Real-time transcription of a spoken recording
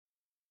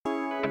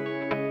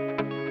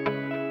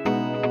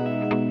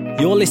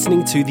You're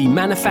listening to the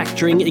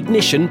Manufacturing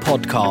Ignition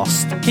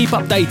podcast. Keep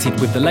updated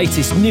with the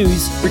latest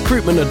news,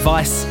 recruitment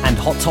advice, and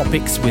hot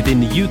topics within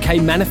the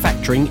UK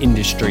manufacturing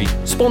industry.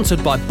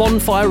 Sponsored by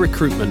Bonfire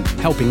Recruitment,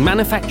 helping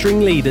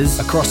manufacturing leaders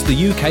across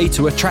the UK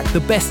to attract the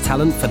best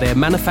talent for their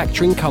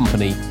manufacturing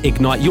company.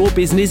 Ignite your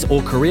business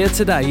or career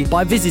today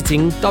by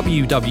visiting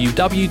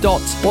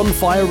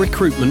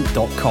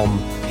www.bonfirerecruitment.com.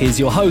 Here's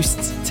your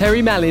hosts,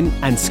 Terry Mallin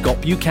and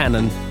Scott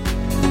Buchanan.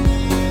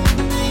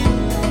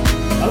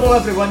 Hello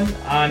everyone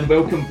and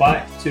welcome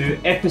back to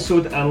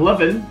episode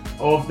 11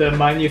 of the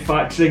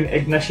Manufacturing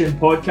Ignition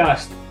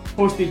podcast,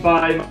 hosted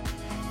by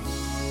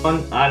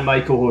and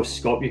my co-host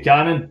Scott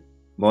Buchanan.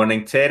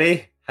 Morning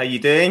Terry, how you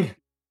doing?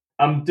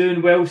 I'm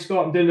doing well,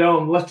 Scott, I'm doing well.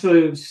 I'm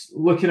literally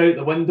looking out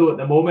the window at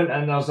the moment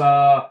and there's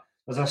a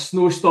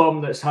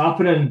snowstorm that's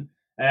happening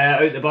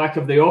out the back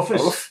of the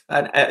office. Oh,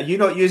 and are you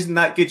not using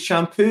that good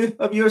shampoo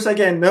of yours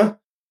again, no?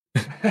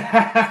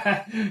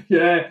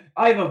 Yeah,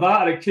 either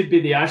that or it could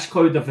be the ash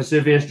cloud of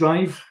Vesuvius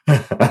Drive.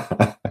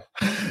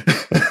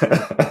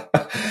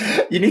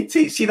 You need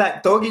to see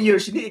that dog of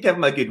yours. You need to give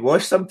him a good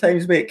wash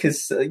sometimes, mate,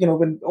 because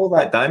when all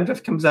that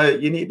dandruff comes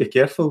out, you need to be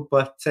careful.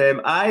 But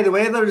the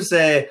weather's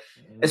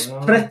it's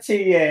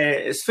pretty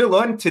it's full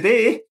on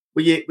today.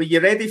 Were you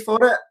ready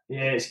for it?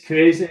 Yeah, it's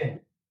crazy.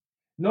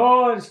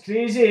 No, it's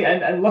crazy,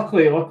 and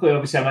luckily,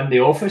 obviously, I'm in the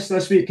office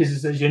this week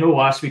because, as you know,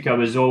 last week I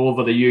was all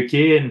over the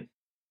UK and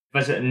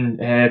visiting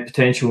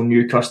potential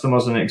new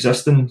customers and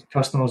existing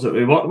customers that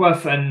we work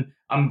with, and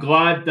I'm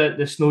glad that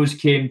the snows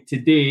came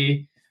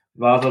today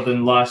rather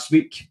than last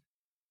week.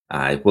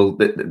 Aye, well,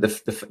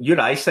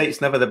 your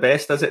eyesight's never the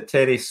best, is it,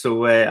 Terry?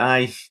 So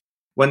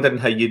wondering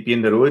how you'd be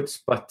in the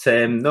roads, but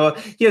no.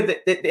 Yeah,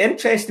 the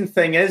interesting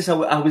thing is, I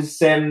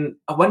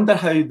wonder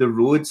how the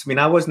roads. I mean,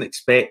 I wasn't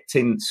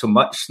expecting so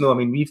much snow. I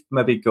mean, we've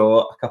maybe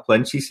got a couple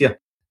of inches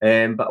here.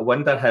 But I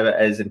wonder how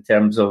it is in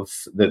terms of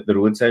the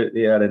roads out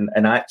there.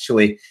 And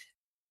actually,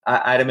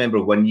 I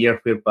remember one year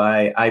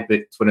whereby I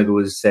booked one of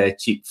those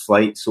cheap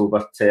flights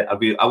over to.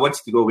 I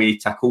wanted to go away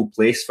to a cold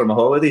place for my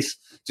holidays,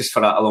 just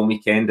for a long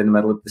weekend in the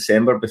middle of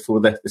December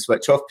before the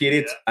switch off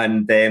period. Yeah.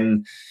 And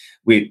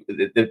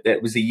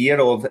it was the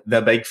year of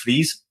the big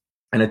freeze.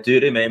 And I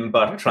do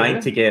remember trying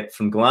to get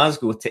from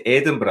Glasgow to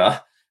Edinburgh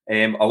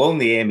along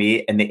the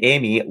M8, and the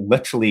M8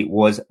 literally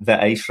was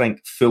the ice rink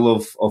full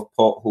of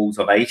potholes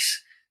of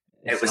ice.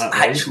 It was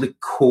actually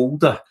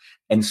colder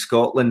in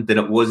Scotland than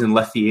it was in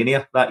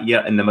Lithuania that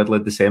year in the middle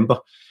of December.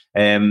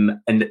 And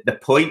the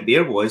point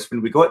there was,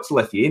 when we got to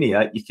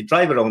Lithuania, you could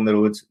drive along the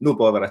roads, no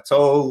bother at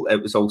all.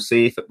 It was all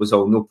safe. It was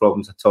all no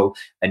problems at all.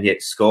 And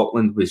yet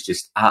Scotland was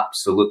just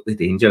absolutely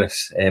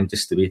dangerous,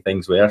 just the way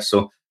things were.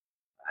 So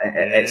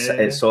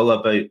it's all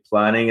about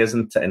planning,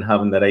 isn't it? And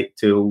having the right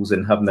tools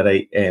and having the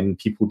right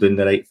people doing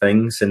the right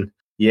things. And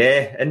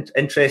yeah,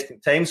 interesting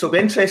time. So it'll be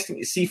interesting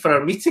to see for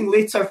our meeting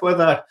later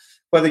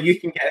whether you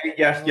can get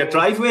out your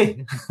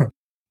driveway.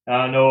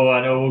 I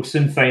know, we'll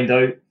soon find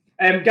out.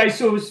 Guys,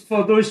 so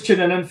for those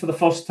tuning in for the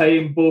first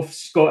time, both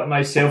Scott and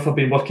myself have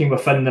been working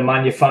within the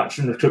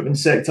manufacturing recruitment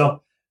sector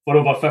for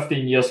over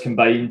 15 years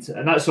combined,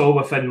 and that's all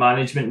within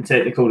management and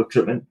technical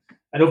recruitment.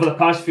 And over the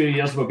past few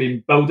years, we've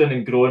been building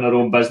and growing our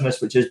own business,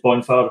 which is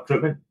Bonfire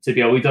Recruitment, to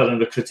be a leader in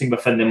recruiting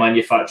within the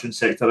manufacturing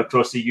sector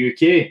across the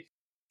UK.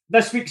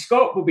 This week,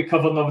 Scott, will be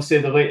covering, obviously,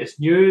 the latest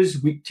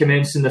news, week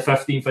commencing the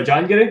 15th of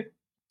January.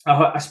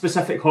 A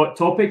specific hot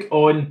topic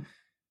on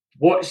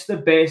what's the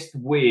best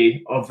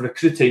way of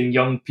recruiting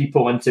young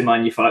people into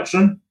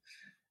manufacturing,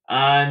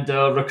 and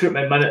a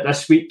recruitment minute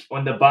this week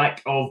on the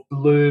back of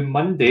Blue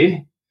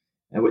Monday,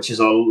 which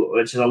is a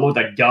load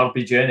of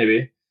garbage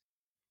anyway.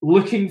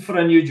 Looking for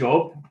a new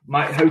job,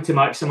 how to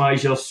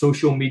maximise your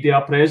social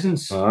media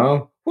presence.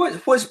 Oh,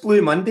 what's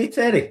Blue Monday,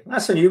 Terry?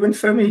 That's a new one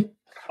for me. Do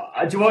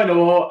you want to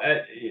know what?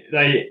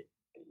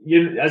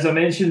 As I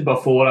mentioned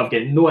before, I've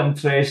got no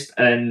interest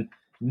in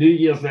New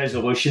Year's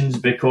resolutions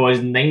because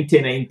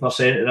 99% of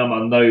them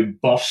are now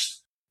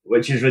burst,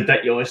 which is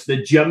ridiculous. The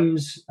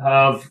gyms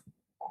have,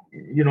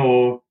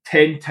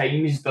 10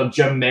 times their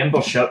gym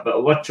membership,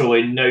 but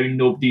literally now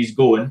nobody's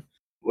going,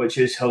 which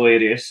is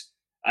hilarious.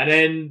 And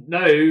then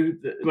now,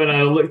 when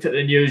I looked at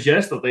the news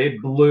yesterday,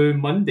 Blue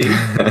Monday.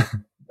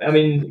 I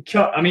mean,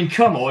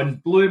 come on,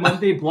 Blue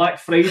Monday, Black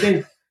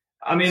Friday.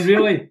 I mean,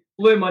 really,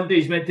 Blue Monday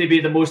is meant to be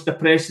the most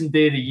depressing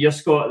day of the year,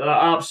 Scott. They're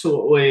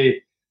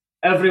absolutely.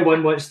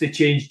 Everyone wants to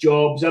change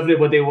jobs.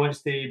 Everybody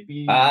wants to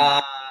be,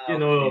 right,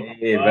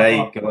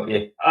 got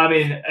you. I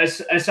mean,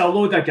 it's a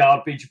load of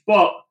garbage.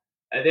 But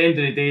at the end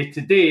of the day,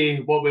 today,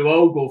 what we will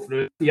all go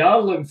through, if you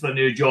are looking for a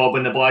new job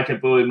on the Black and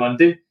Blue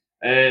Monday,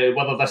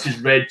 whether this is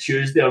Red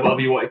Tuesday or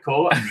whatever you want to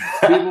call it,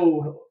 we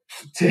will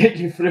take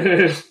you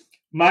through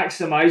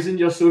maximising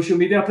your social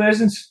media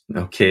presence.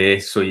 Okay,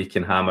 so you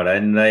can hammer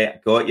in,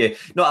 right? Got you.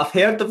 No, I've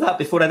heard of that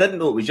before. I didn't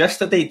know it was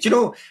yesterday. Do you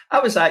know, I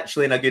was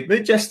actually in a good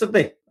mood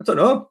yesterday. I don't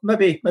know.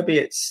 Maybe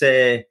it's...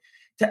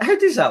 how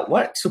does that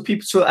work? So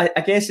I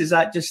guess, is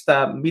that just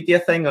a media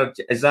thing, or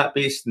is that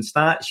based in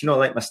stats?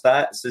 Like my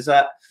stats, is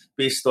that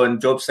based on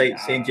job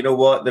sites saying, you know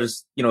what,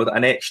 there's,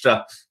 an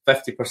extra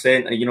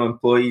 50%,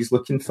 employees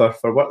looking for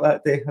work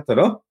that day? I don't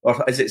know.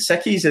 Or is it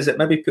sickies? Is it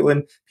maybe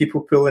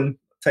people pulling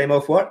time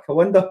off work? I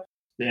wonder.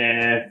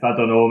 Yeah, I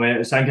don't know, mate.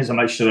 I think it's a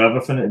mixture of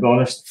everything, to be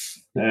honest.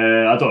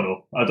 I don't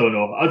know. I don't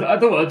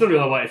really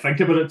want to think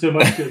about it too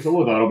much. It's a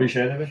load of rubbish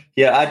anyway.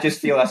 Yeah, I just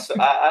feel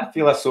I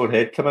feel a sore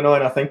head coming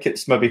on. I think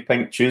it's maybe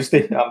Pink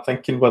Tuesday. I'm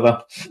thinking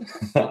whether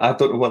I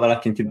don't know whether I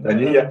can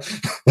continue. Yeah.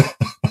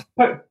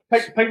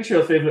 Pink's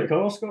your favourite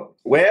colour, Scott?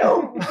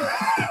 Well,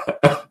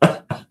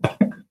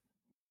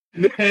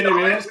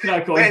 anyway, let's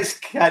crack on. Let's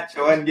catch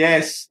on.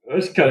 Yes.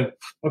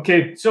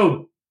 Okay,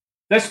 so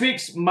this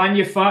week's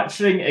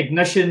Manufacturing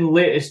Ignition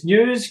latest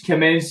news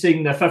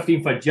commencing the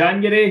 15th of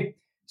January.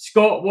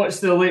 Scott,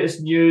 what's the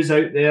latest news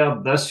out there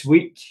this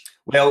week?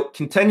 Well,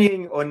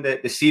 continuing on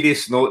the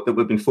serious note that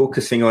we've been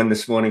focusing on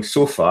this morning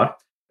so far,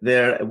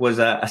 there was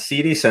a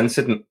serious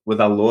incident with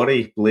a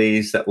lorry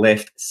blaze that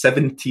left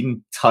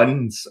 17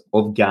 tonnes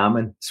of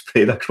gammon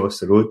spread across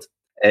the road.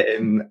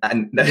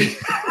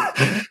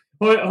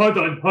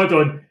 Hold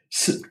on.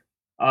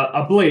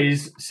 A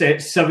blaze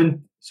set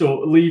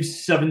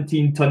leaves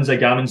 17 tonnes of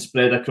gammon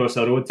spread across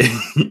the road.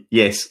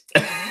 Yes.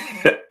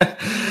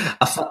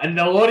 And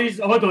the lorry's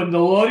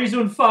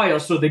on fire,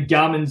 so the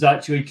gammon's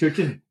actually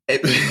cooking.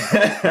 It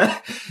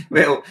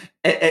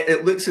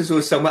looks as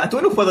though someone, I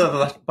don't know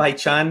whether by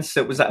chance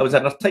it was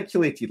an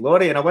articulated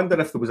lorry, and I wonder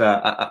if there was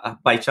a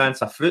by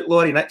chance a fruit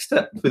lorry next to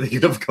it where they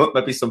could have got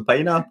maybe some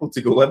pineapple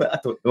to go with it. I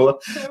don't know,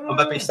 or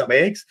maybe some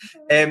eggs.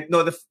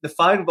 No, the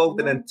fire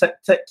involved an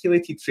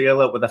articulated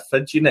trailer with a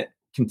fridge unit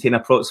containing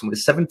approximately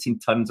 17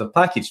 tonnes of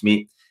packaged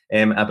meat.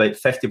 About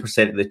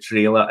 50% of the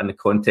trailer and the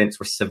contents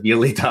were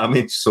severely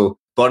damaged, so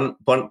burnt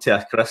to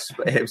a crisp,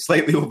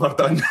 slightly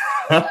overdone.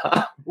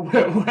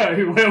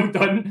 Well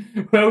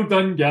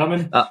done,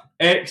 Gammon.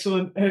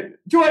 Excellent. Do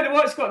you know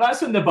what, Scott?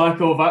 That's on the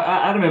back of.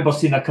 I remember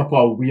seeing a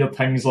couple of weird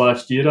things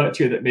last year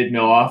actually that made me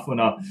laugh on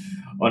a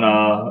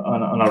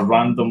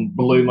random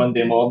blue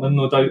Monday morning,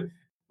 no doubt.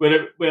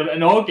 Where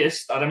in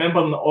August, I remember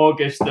in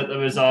August that there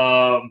was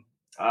a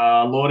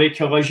lorry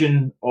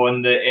collision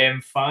on the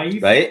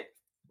M5. Right.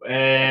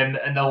 And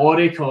the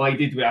lorry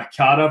collided with a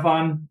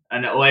caravan,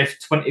 and it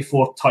left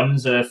 24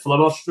 tonnes of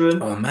flour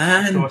strewn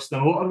across the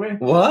motorway.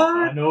 What?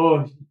 I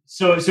know.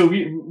 So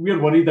we're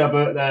worried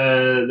about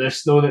the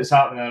snow that's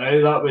happening now.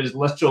 That was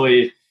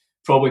literally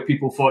probably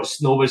people thought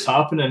snow was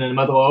happening in the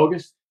middle of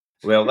August.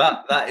 Well,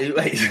 that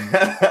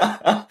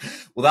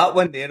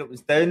one there, it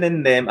was down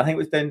in I think it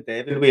was down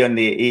Devon way on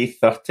the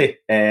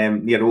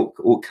A30 near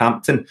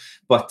Oakhampton.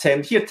 But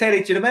here,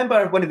 Terry, do you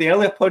remember one of the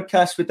earlier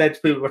podcasts we did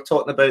where we were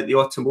talking about the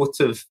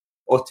automotive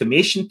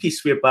automation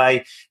piece,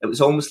 whereby it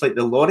was almost like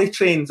the lorry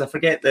trains? I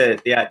forget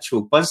the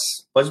actual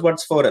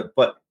buzzwords for it,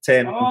 but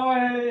and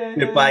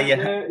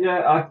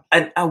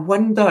I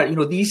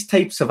wonder, these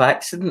types of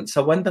accidents,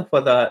 I wonder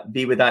whether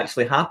they would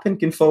actually happen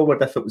going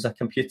forward if it was a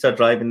computer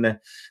driving the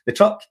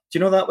truck. Do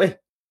you know that way?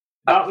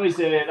 That was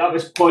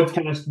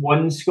podcast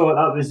 1, Scott.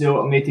 That was the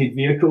automated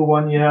vehicle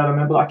one. Yeah, I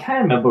remember. I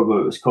can't remember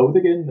what it was called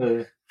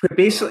again.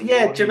 Basically,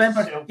 yeah. Do you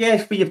remember?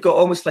 Yeah, where you've got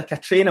almost like a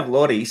train of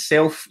lorries,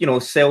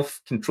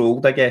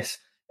 self-controlled, I guess,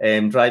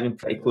 driving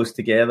pretty close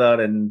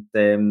together. And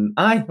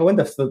I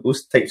wonder if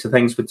those types of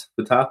things would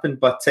happen.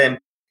 But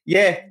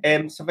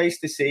suffice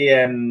to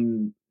say,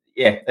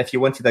 if you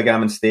wanted a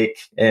gammon steak,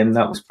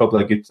 that was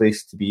probably a good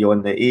place to be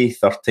on the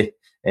A30.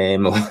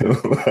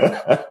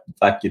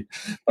 Back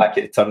at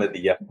the turn of the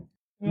year.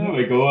 There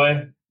we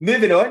go.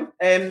 Moving on.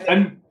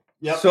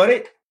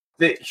 Sorry.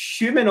 The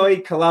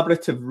humanoid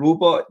collaborative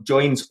robot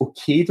joins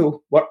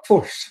Ocado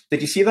workforce.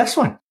 Did you see this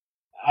one?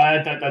 I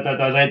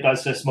read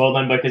this this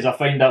morning because I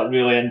find that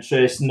really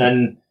interesting.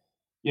 And,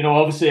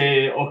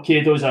 obviously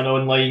Ocado's an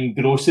online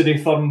grocery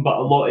firm, but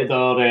a lot of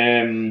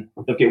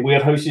they've got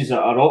warehouses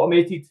that are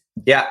automated.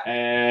 Yeah.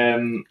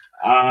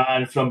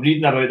 And from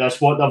reading about this,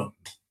 what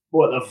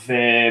they've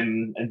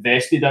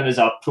invested in is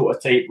a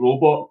prototype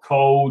robot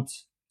called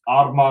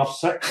Armour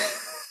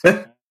 6.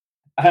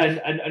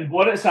 And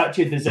what it's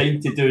actually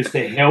designed to do is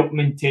to help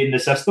maintain the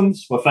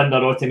systems within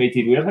their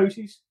automated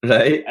warehouses.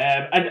 Right.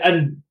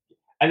 And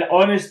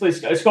honestly,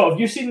 Scott, have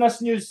you seen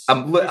this news?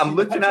 I'm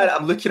looking at it.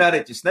 I'm looking at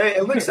it just now.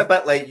 It looks a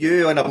bit like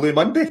you on a Blue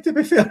Monday, to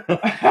be fair.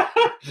 That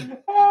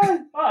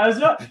is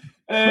it.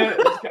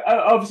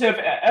 Obviously,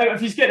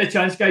 if you get a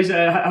chance, guys,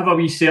 have a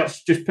wee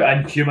search. Just put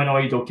in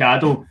humanoid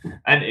Ocado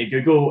into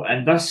Google,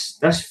 and this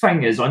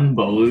thing is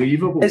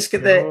unbelievable. It's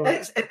got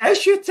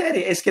it's you,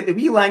 Terry. It's got the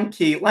wee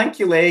lanky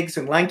legs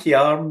and lanky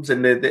arms,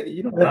 and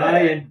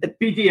and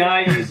beady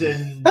eyes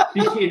and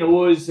beaky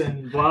nose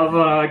and blah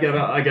blah. I get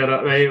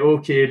it. Right,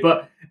 okay,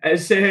 but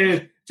it's. Do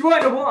you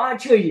want to know what?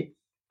 Actually,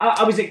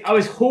 I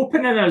was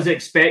hoping and I was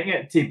expecting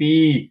it to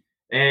be.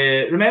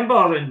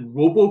 Remember in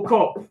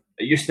RoboCop?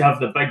 It used to have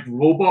the big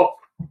robot.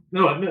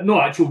 No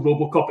actual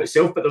RoboCop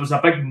itself, but there was a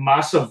big,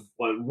 massive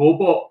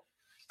robot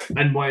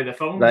in one of the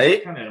films.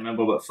 Right. I can't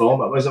remember what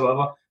film it was or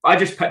whatever. I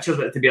just pictured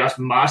it to be this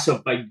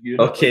massive, big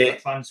unit, like a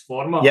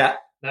transformer. Yeah.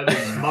 That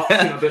was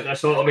marching about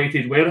this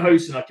automated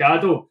warehouse in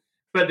Ocado.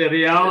 But the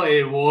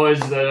reality was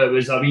that it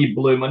was a wee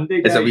Blue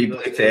Monday guy. It's a wee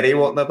Blue Terry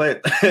walking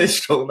about,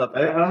 strolling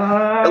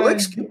about. It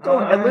looks good,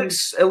 though.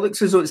 It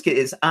looks as though it's got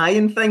its eye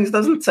in things,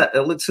 doesn't it?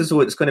 It looks as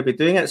though it's going to be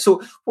doing it.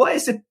 So, what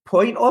is the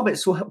point of it?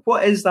 So,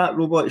 what is that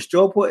robot's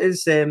job? What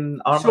is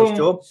Armour's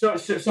job?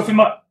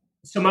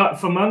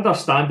 From my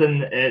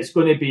understanding, it's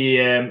going to be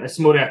it's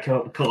more a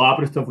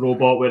collaborative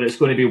robot where it's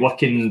going to be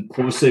working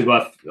closely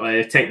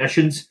with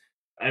technicians.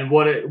 And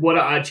what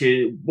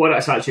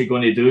it's actually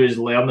going to do is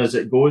learn as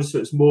it goes. So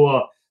it's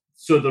more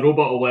so the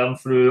robot will learn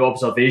through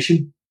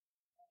observation,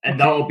 and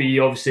that'll be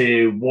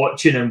obviously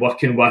watching and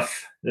working with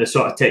the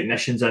sort of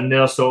technicians in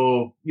there.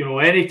 So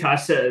any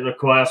task that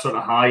requires sort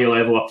of high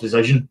level of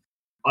precision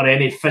or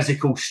any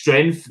physical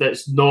strength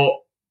that's not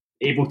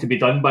able to be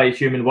done by a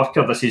human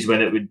worker, this is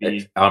when it would be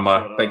Big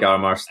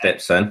Armour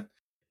steps in.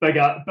 Big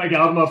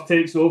Armour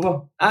takes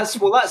over. That's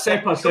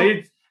step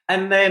aside.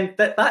 And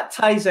that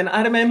ties in.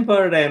 I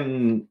remember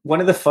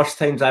one of the first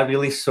times I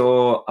really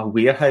saw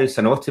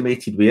an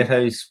automated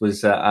warehouse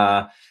was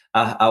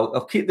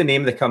I'll keep the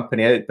name of the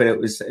company out, but it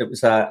was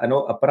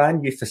a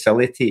brand new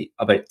facility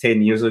about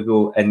 10 years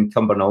ago in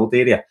Cumbernauld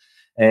area.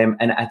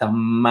 And it had a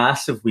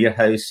massive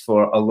warehouse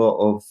for a lot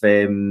of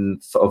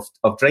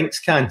drinks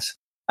cans.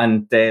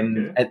 And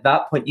at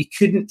that point, you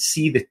couldn't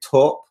see the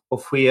top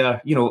of where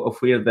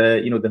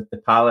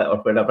the pallet or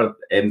wherever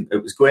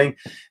it was going.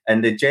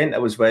 And the gent I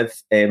was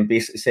with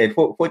basically said,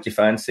 "What do you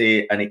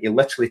fancy?" And he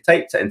literally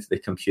typed it into the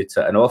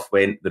computer, and off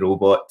went the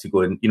robot to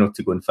go and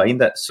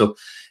find it. So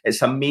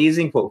it's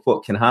amazing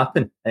what can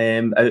happen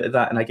out of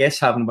that. And I guess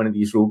having one of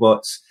these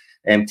robots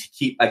to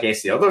keep, I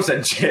guess, the others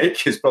in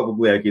check is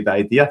probably a good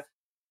idea.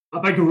 A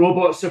big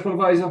robot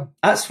supervisor.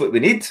 That's what we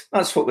need.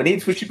 That's the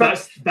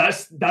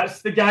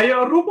guy at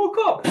a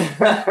RoboCop.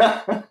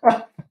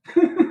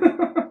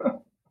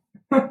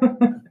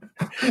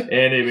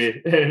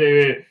 Anyway.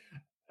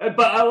 But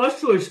I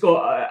literally,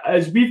 Scott,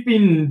 as we've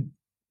been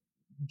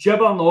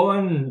gibbering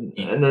on,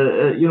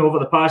 over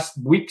the past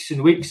weeks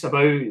and weeks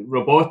about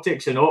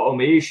robotics and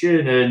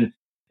automation and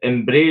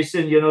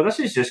embracing, this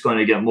is just going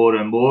to get more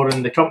and more.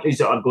 And the companies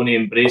that are going to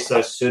embrace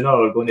this sooner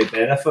are going to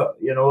benefit.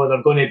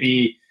 They're going to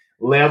be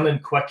learning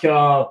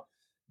quicker,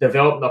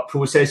 developing their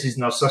processes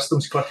and their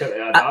systems quicker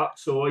to adapt.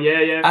 So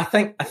yeah. I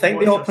think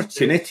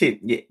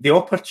the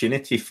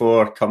opportunity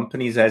for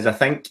companies is, I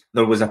think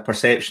there was a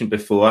perception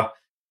before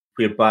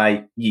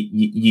whereby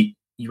you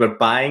were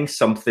buying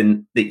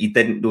something that you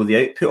didn't know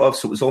the output of.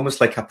 So it was almost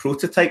like a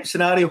prototype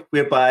scenario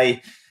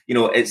whereby,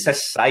 it's a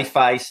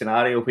sci-fi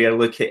scenario where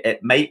it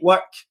might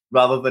work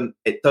rather than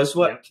it does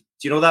work. Yeah.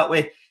 Do you know that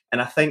way? And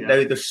I think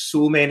now there's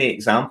so many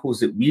examples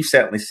that we've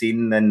certainly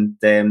seen, and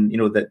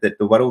that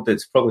the world,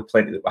 there's probably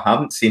plenty that we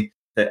haven't seen,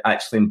 that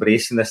actually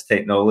embracing this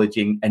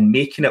technology and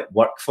making it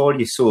work for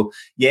you. So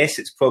yes,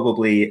 it's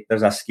probably,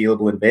 there's a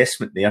scalable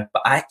investment there,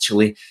 but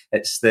actually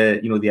it's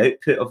the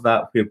output of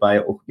that whereby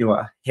it will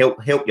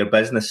help your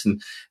business and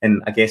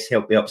I guess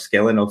help the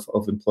upskilling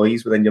of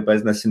employees within your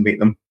business and make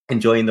them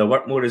enjoying their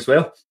work more as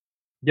well.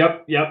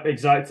 Yep,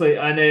 exactly.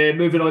 And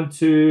moving on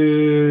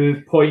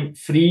to point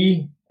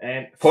 3.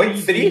 Point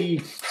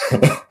 3?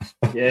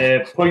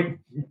 Yeah,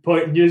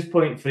 use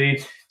point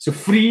 3. So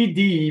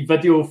 3D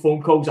video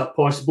phone calls are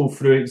possible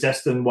through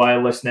existing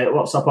wireless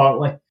networks,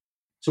 apparently.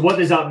 So what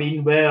does that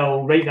mean?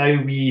 Well, right now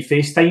we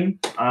FaceTime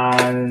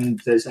and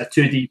it's a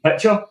 2D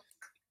picture,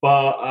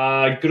 but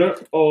a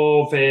group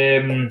of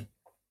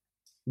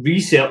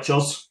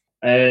researchers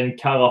in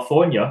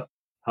California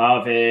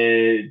have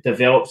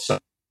developed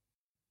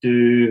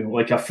do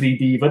like a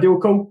 3D video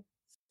call.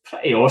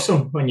 Pretty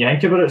awesome when you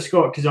think about it,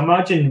 Scott, because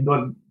imagine,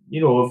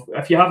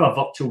 if you have a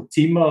virtual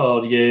team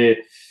or you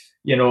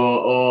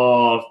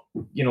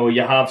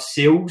have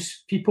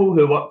sales people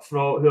who work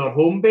who are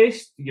home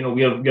based.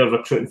 We're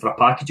recruiting for a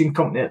packaging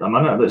company at the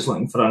minute that's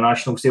looking for a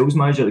national sales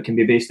manager that can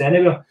be based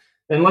anywhere.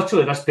 Then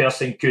literally this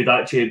person could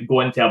actually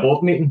go into a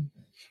board meeting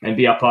and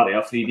be a part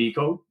of a 3D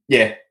call.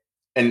 Yeah.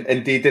 And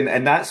indeed,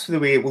 and that's the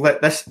way. Well,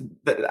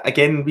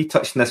 again, we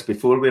touched on this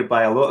before,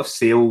 whereby a lot of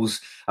sales,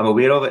 I'm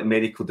aware of it in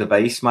medical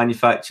device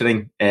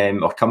manufacturing,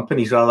 or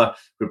companies rather,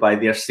 whereby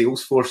their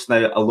sales force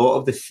now, a lot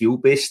of the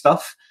field-based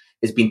stuff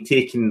has been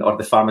taken, or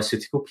the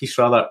pharmaceutical piece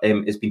rather,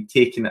 has been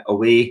taken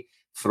away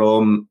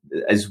from,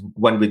 as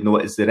one would know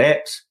it, as the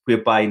reps,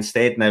 whereby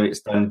instead now it's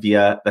done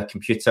via the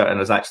computer and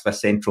there's actually a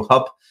central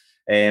hub.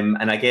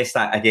 And I guess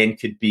that again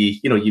could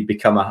be, you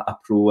become a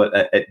pro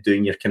at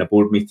doing your kind of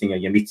board meeting or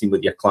your meeting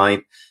with your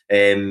client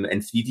in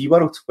 3D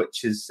world,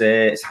 which is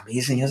it's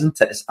amazing, isn't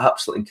it? It's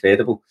absolutely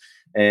incredible.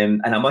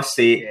 And I must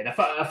say,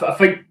 I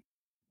think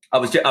I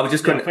was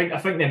just going. I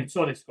think them.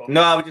 Sorry, Scott.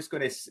 No, I was just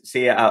going to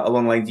say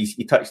along the lines.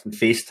 You touched on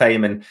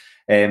FaceTime,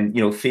 and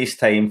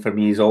FaceTime for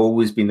me has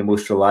always been the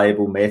most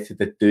reliable method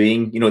of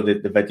doing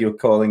the video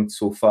calling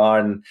so far,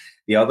 and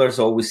the others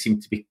always seem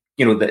to be.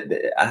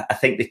 I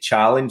think the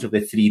challenge of the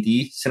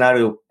 3D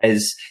scenario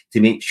is to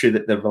make sure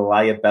that the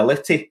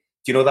reliability,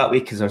 do you know that way?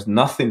 Because there's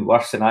nothing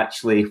worse than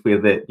actually where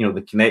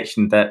the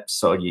connection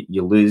dips or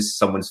you lose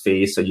someone's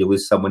face or you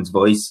lose someone's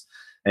voice.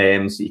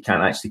 so you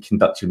can't actually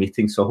conduct your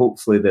meeting. So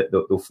hopefully that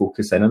they'll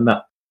focus in on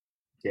that.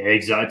 Yeah,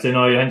 exactly.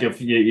 No,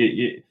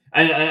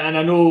 and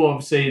I know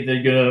obviously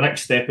the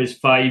next step is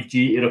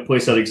 5G to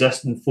replace our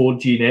existing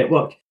 4G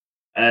network.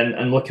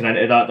 And looking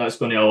into that, that's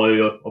going to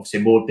allow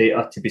obviously more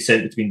data to be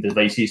sent between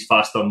devices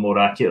faster and more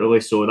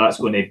accurately. So that's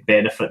going to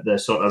benefit the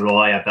sort of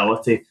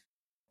reliability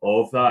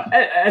of that.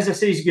 As I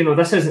say,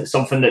 this isn't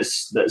something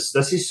this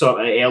is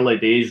sort of early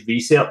days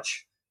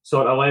research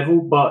sort of level,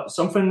 but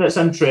something that's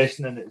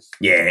interesting, and it's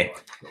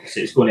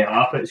going to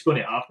happen. It's going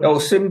to happen. It'll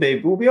soon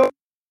be. We'll be on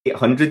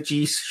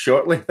 800Gs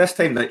shortly. This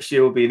time next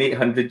year will be an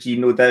 800G,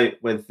 no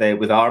doubt,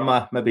 with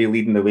Arma maybe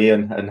leading the way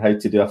on how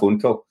to do a phone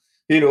call.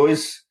 Who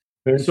knows?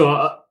 So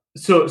a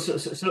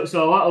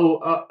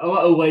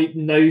little like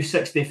now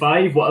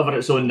 65, whatever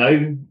it's on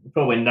now,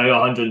 probably now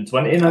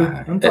 120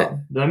 now.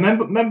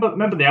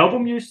 Remember the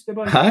album you used to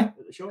buy? Hi.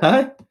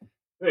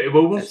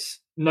 Well,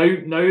 now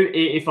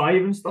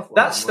 85 and stuff like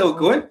That's still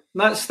going.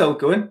 That's still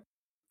going.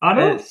 I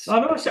know. I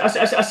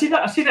seen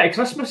that at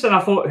Christmas, and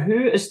I thought,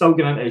 who is still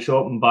going into the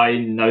shop and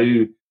buying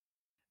now?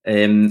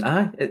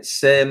 It's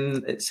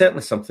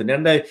certainly something there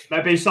now.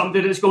 Maybe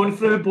somebody that's going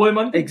through Blue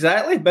Monday.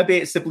 Exactly. Maybe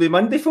it's the Blue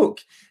Monday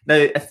folk. Now,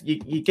 if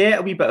you get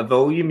a wee bit of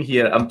volume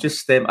here, I've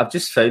just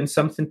found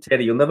something,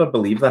 Terry. You'll never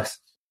believe this.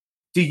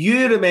 Do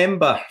you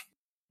remember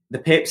the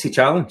Pepsi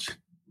Challenge?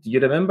 Do you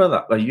remember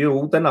that? Are you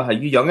old enough? Are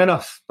you young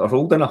enough or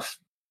old enough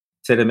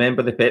to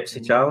remember the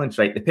Pepsi Challenge?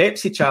 Right. The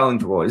Pepsi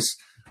Challenge was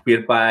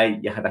whereby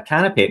you had a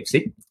can of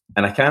Pepsi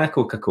and a can of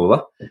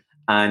Coca-Cola,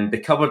 and they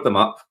covered them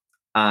up.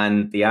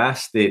 And they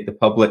asked the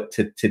public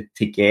to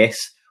guess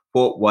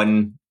what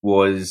one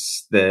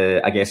was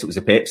I guess it was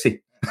a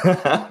Pepsi,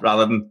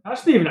 rather than...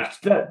 That's not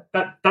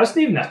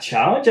even a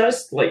challenge.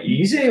 That's like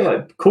easy.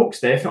 Like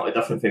Coke's definitely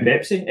different from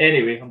Pepsi.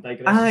 Anyway, I'm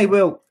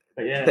digressing.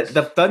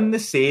 They've done the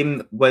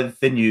same with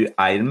the new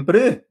Iron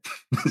Brew.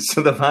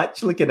 So they've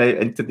actually gone out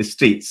into the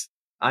streets.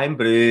 Iron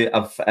Brew,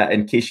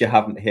 in case you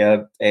haven't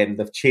heard,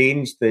 they've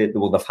changed they've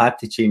had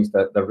to change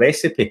the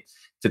recipe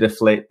to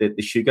reflect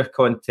the sugar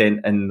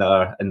content in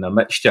their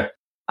mixture,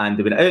 and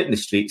they went out in the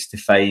streets to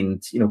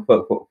find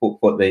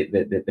what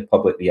the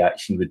public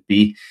reaction would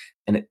be.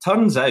 And it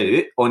turns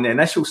out on the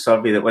initial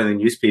survey that one of the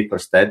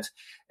newspapers did,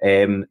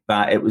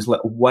 that it was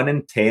like 1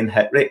 in 10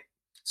 hit rate,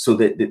 so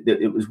that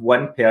it was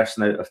one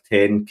person out of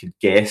 10 could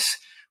guess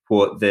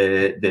what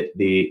the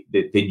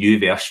new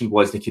version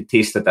was. They could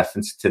taste the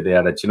difference to the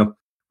original.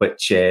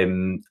 Which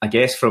I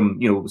guess from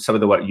some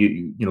of the work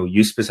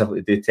you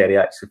specifically do, Terry,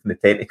 actually from the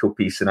technical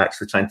piece and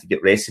actually trying to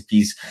get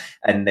recipes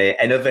and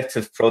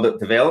innovative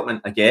product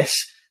development, I guess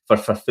for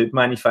food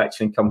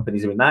manufacturing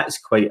companies. I mean, that's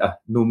quite a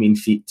no mean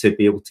feat to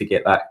be able to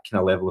get that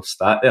kind of level of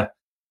stat there.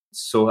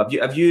 So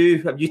have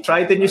you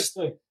tried the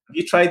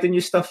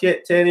new stuff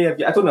yet, Terry?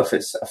 I don't know if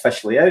it's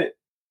officially out.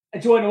 Do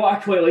you want to know what? I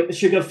quite like the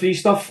sugar-free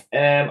stuff.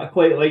 I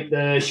quite like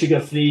the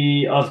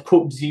sugar-free or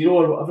Coke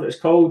Zero or whatever it's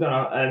called,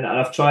 and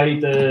I've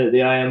tried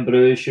the Iron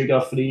Brew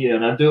sugar-free,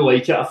 and I do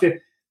like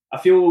it. I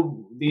feel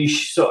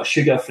these sort of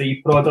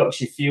sugar-free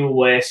products, you feel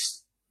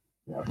less,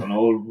 I don't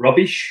know,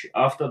 rubbish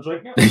after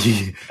drinking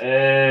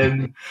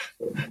it.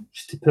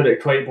 Just to put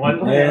it quite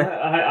bluntly,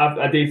 yeah.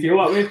 I do feel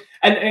that way.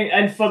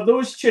 And for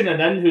those tuning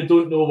in who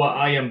don't know what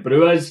Iron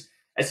Brew is,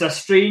 it's a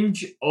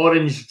strange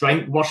orange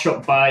drink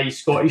worshipped by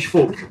Scottish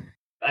folk.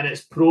 And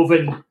it's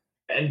proven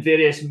in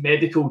various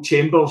medical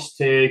chambers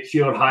to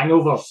cure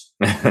hangovers.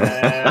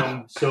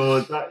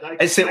 So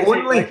it's the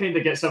only. That kind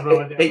of gets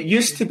everyone. It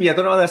used to be. I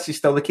don't know if this is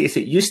still the case.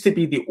 It used to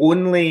be the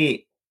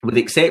only, with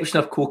the exception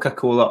of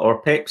Coca-Cola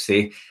or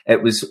Pepsi.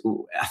 It was.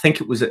 I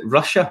think it was at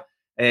Russia.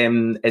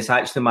 It's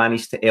actually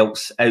managed to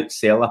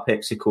outsell a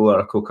Pepsi Cola or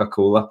a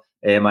Coca-Cola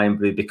Iron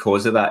Brew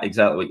because of that.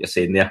 Exactly what you're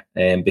saying there.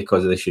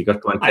 Because of the sugar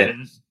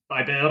content.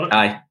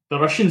 The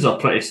Russians are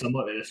pretty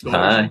similar to the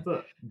Scottish.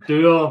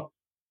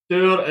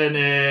 Doer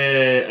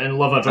and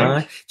love a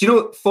drink. Do you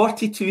know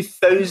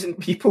 42,000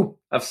 people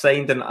have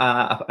signed an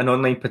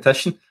online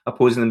petition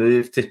opposing the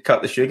move to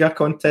cut the sugar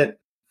content,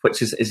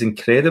 which is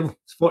incredible.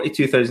 It's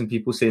 42,000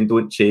 people saying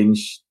don't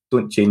change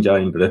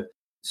Iron Brew.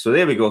 So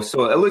there we go.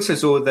 So it looks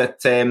as though that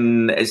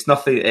it's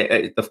nothing.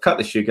 They've cut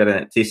the sugar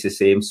and it tastes the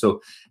same.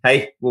 So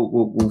hey,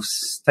 we'll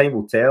time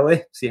will tell.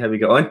 See how we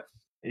get on.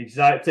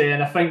 Exactly,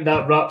 and I think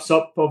that wraps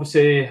up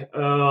obviously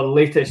our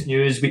latest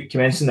news week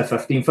commencing the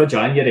 15th of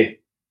January.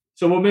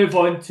 So we'll move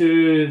on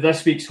to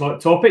this week's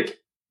Hot Topic.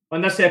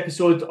 On this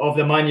episode of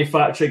the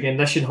Manufacturing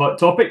Ignition Hot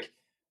Topic,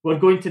 we're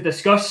going to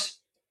discuss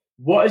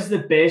what is the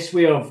best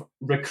way of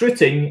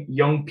recruiting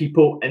young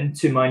people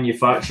into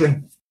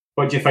manufacturing.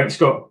 What do you think,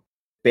 Scott?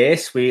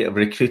 Best way of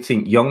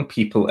recruiting young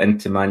people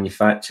into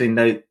manufacturing.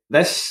 Now,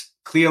 this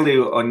clearly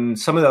on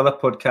some of the other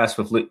podcasts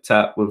we've looked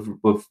at,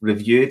 we've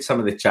reviewed some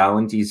of the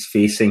challenges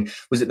facing.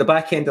 Was it the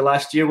back end of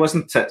last year,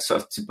 wasn't it?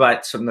 Sort of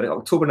back from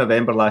October,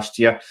 November last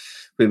year,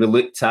 where we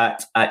looked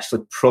at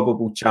actually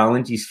probable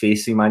challenges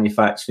facing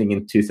manufacturing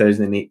in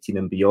 2018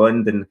 and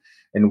beyond.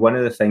 And one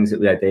of the things that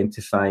we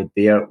identified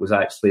there was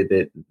actually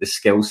the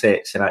skill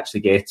sets and actually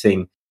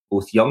getting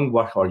both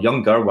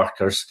younger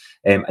workers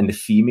and the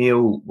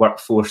female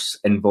workforce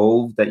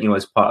involved, that,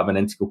 as part of an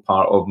integral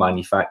part of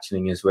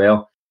manufacturing as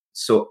well.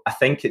 So I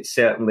think it's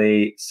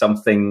certainly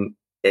something.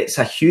 It's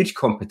a huge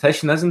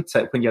competition, isn't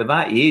it? When you're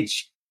that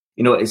age,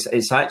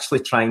 it's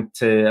actually trying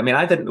to. I mean,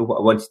 I didn't know what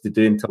I wanted to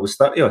do until I was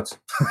 30 odd.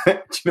 Do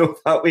you know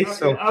that way?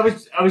 So I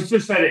was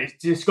just saying,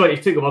 Scott, you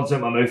took the words out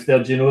of my mouth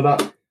there. Do you know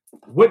that?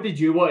 What did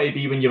you want to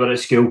be when you were at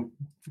school?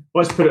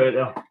 Let's put it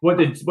out there. What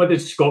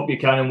did Scott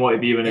Buchanan want to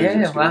be when he was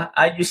at school? Well,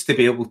 I used to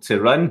be able to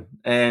run,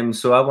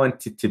 so I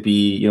wanted to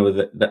be,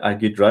 a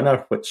good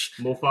runner. Which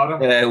Mo Farah?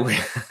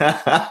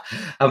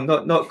 I'm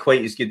not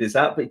quite as good as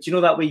that. But do you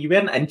know that way you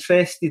weren't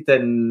interested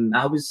in?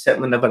 I was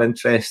certainly never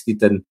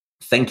interested in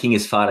thinking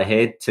as far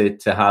ahead to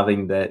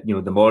having the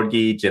the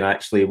mortgage and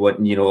actually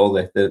wanting all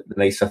the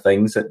nicer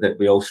things that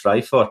we all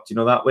strive for. Do you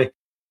know that way?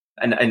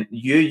 And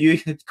you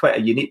had quite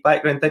a unique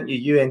background, didn't you?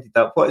 You ended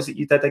up, what is it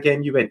you did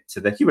again? You were in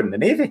the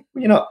Navy,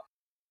 were you not?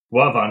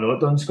 What have I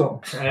not done,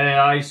 Scott? What did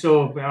I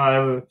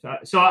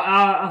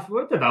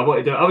want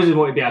to do? I was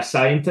wanting to be a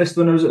scientist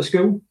when I was at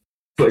school,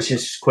 which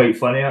is quite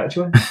funny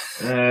actually.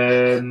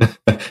 And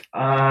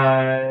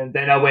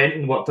then I went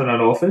and worked in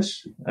an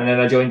office, and then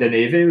I joined the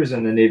Navy. I was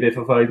in the Navy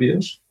for 5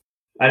 years,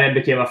 and then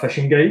became a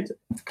fishing guide,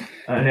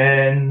 and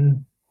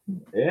then.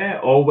 Yeah,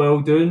 all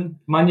well doing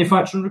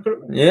manufacturing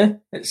recruitment. Yeah,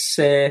 it's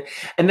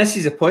and this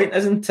is the point,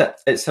 isn't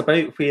it? It's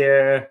about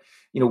where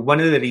one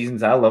of the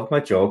reasons I love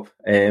my job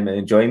and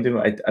enjoying doing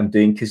what I'm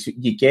doing, because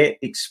you get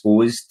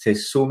exposed to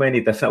so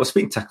many different. I was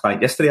speaking to a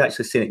client yesterday,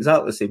 actually saying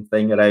exactly the same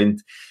thing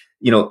around,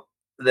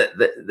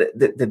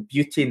 the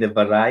beauty and the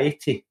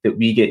variety that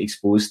we get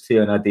exposed to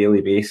on a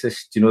daily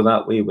basis. Do you know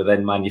that way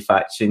within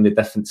manufacturing, the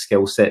different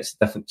skill sets,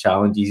 the different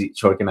challenges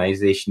each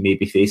organisation may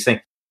be facing,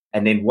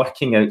 and then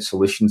working out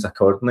solutions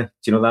accordingly. Do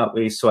you know that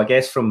way? So I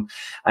guess from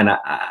an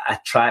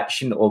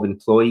attraction of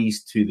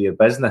employees to their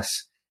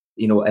business,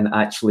 and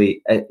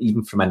actually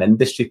even from an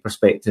industry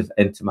perspective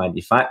into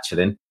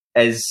manufacturing,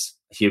 is,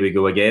 here we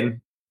go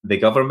again, the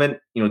government,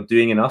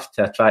 doing enough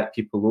to attract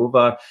people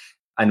over.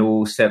 I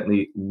know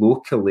certainly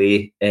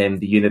locally, the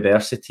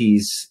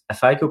universities,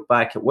 if I go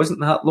back, it wasn't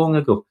that long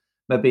ago,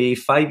 maybe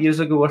 5 years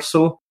ago or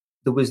so,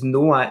 there was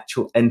no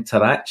actual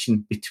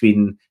interaction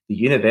between the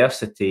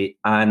university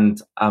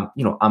and,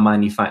 a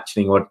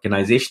manufacturing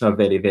organisation, or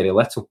very, very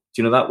little.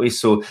 Do you know that way?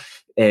 So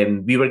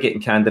we were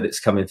getting candidates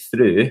coming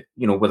through,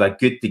 with a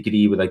good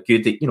degree, with a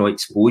good,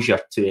 exposure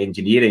to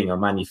engineering or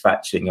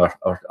manufacturing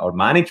or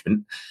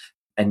management,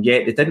 and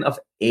yet they didn't have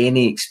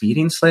any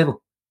experience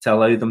level to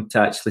allow them to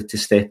actually to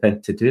step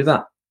in to do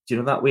that. Do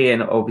you know that way?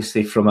 And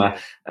obviously from a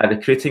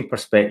recruiting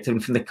perspective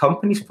and from the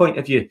company's point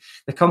of view,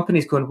 the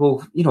company's going,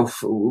 well,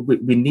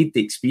 we need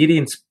the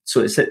experience.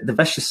 So it's the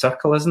vicious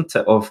circle, isn't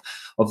it, of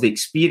the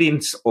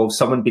experience of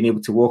someone being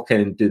able to walk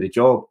in and do the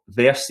job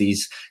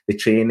versus the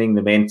training,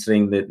 the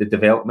mentoring, the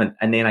development,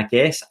 and then I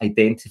guess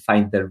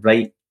identifying the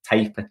right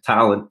type of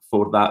talent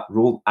for that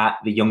role at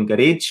the younger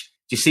age.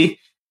 Do you see?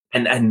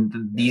 And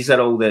these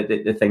are all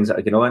the things that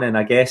are going on. And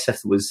I guess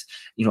if there was,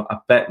 a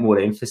bit more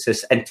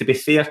emphasis, and to be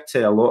fair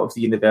to a lot of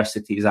the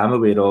universities I'm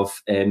aware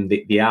of,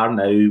 they are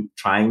now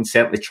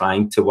certainly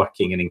trying to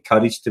working and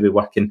encouraged to be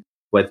working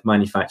with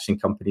manufacturing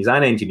companies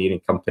and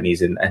engineering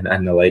companies and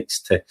the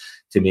likes to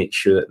make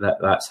sure that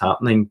that's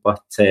happening.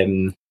 But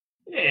I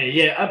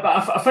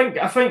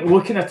think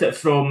looking at it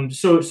from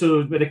so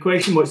with the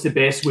question, what's the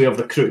best way of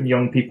recruiting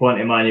young people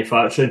into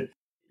manufacturing?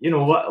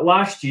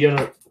 Last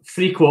year,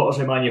 3/4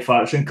 of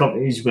manufacturing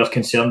companies were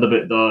concerned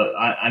about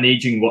an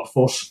ageing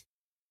workforce,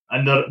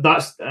 and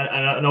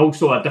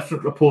also a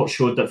different report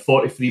showed that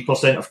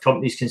 43% of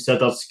companies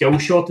considered skill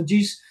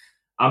shortages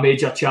a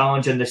major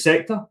challenge in the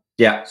sector.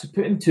 Yeah. So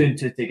putting two and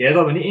two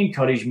together, we need to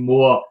encourage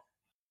more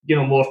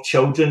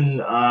children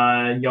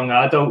and young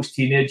adults,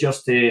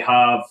 teenagers to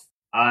have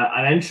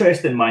an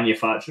interest in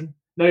manufacturing.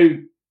 Now,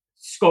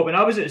 Scott, when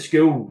I was at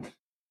school,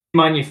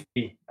 and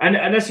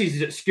this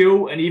is at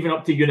school and even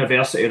up to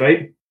university,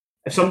 right?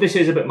 If somebody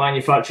says about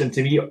manufacturing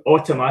to me,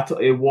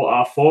 automatically what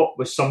I thought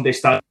was somebody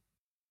starting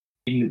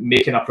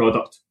making a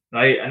product,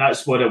 right? And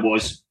that's what it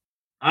was.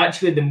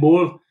 Actually, the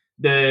more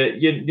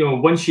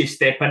once you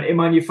step into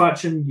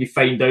manufacturing, you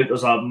find out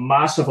there's a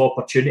massive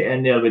opportunity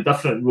in there with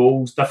different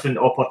roles, different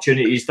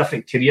opportunities,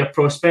 different career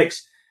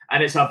prospects,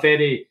 and it's a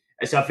very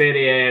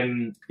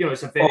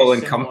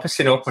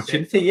all-encompassing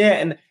opportunity. Yeah,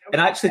 and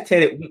actually,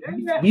 Terry,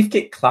 we've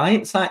got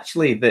clients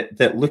actually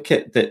that look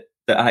at that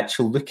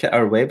actually look at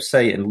our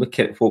website and look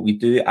at what we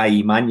do,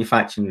 i.e.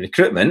 manufacturing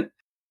recruitment,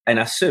 and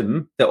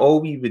assume that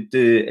all we would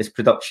do is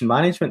production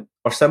management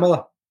or similar.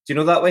 Do you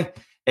know that way?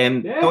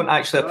 Don't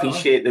actually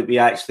appreciate that we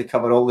actually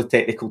cover all the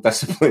technical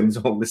disciplines,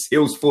 all the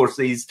sales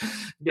forces,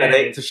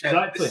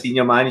 directorship, the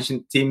senior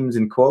management teams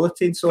and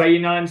quality and so on.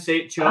 Finance,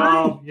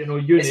 HR, you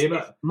name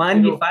it.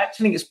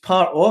 Manufacturing is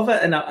part of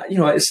it, and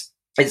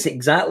it's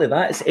exactly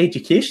that. It's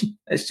education.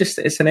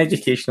 It's an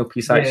educational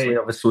piece actually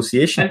of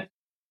association.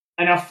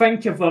 And I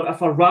think if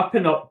we're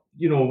wrapping up,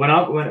 when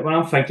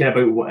I'm thinking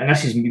about, and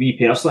this is me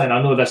personally, and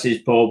I know this is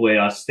probably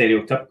a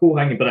stereotypical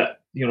thing,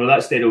 but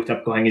that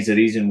stereotypical thing is the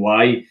reason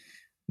why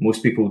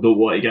most people don't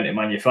want to get into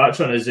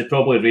manufacturing, is they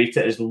probably rate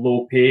it as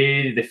low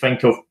pay. They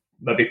think of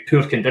maybe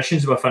poor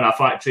conditions within a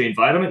factory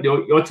environment.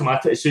 You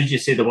automatically, as soon as you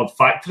say the word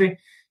factory,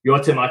 you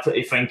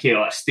automatically think of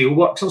like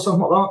steelworks or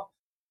something like that.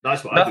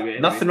 That's what I do. Anyway.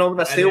 Nothing wrong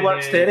with the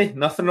steelworks, Terry.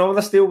 Nothing wrong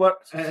with the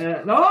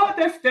steelworks. No,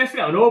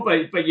 definitely no.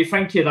 But you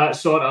think of that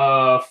sort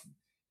of,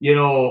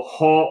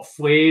 hot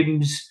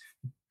flames,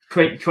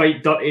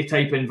 quite dirty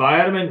type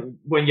environment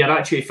when you're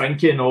actually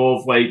thinking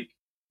of like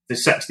the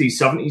 60s,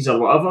 70s or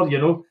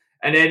whatever,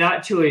 And then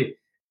actually,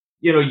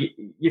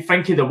 you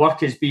think of the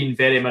work as being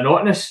very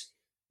monotonous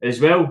as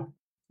well.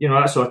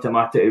 That's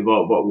automatically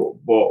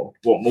what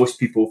most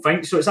people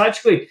think. So it's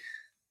actually,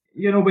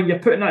 when you're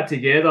putting that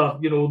together,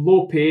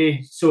 low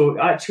pay, so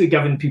actually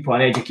giving people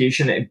an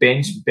education at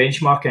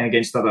benchmarking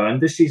against other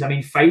industries. I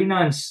mean,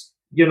 finance,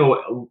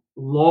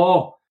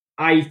 law,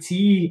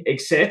 IT,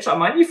 etc.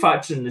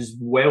 Manufacturing is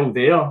well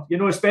there,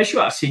 especially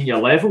at a senior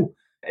level.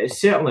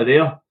 It's certainly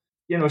there.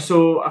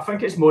 So I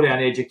think it's more of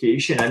an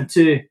education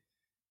into,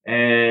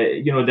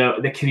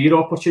 the career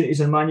opportunities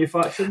in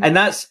manufacturing. And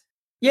that's,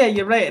 yeah,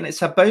 you're right. And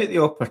it's about the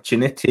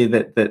opportunity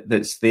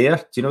that's there.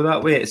 Do you know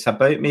that way? It's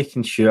about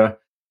making sure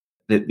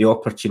that the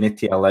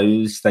opportunity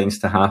allows things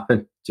to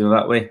happen. Do you know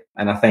that way?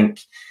 And I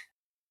think,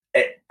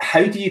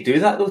 how do you do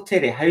that though,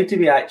 Terry? How do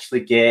we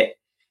actually get,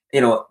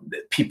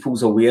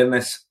 people's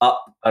awareness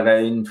up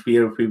around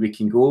where we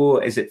can go?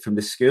 Is it from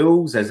the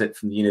schools? Is it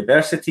from the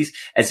universities?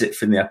 Is it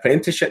from the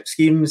apprenticeship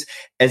schemes?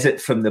 Is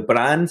it from the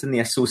brands and the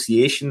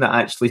association that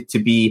actually to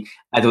be,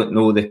 I don't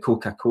know, the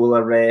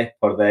Coca-Cola rep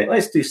or the,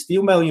 let's do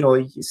steel mill,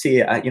 you say,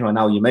 an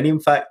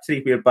aluminium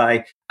factory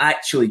whereby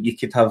actually you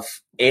could have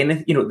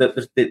any,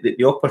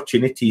 the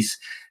opportunities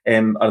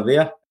are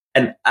there.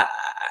 And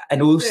I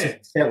know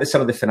certainly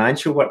some of the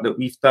financial work that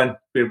we've done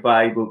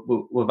whereby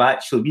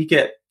we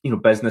get,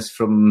 business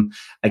from,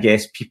 I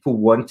guess, people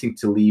wanting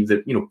to leave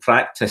the,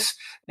 practice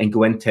and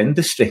go into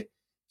industry.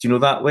 Do you know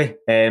that way?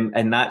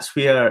 And that's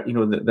where,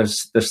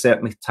 there's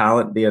certainly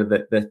talent there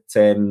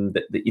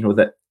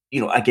that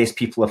I guess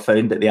people have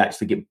found that they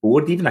actually get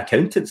bored. Even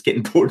accountants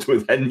getting bored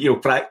within,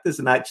 practice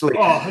and actually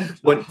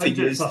want to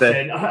use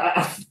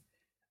the...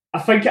 I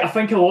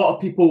think a lot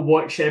of people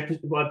watch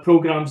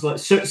programs like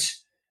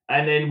Suits,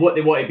 and then what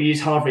they want to be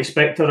is Harvey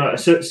Specter out of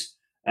Suits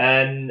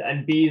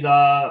and be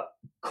the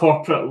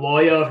corporate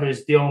lawyer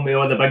who's dealing with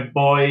all the big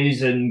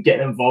boys and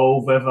getting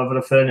involved with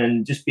everything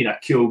and just being a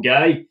cool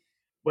guy.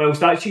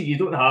 Whilst actually you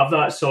don't have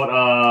that sort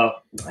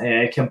of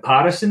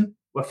comparison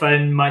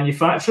within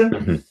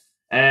manufacturing.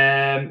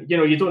 Mm-hmm.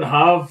 You don't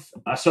have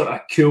a sort of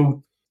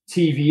cool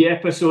TV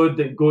episode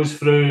that goes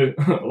through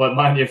like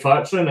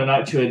manufacturing and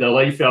actually the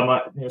life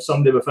of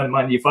somebody within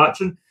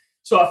manufacturing.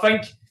 So I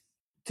think,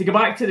 to go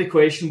back to the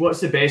question, what's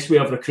the best way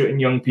of recruiting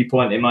young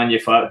people into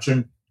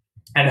manufacturing?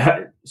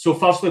 And so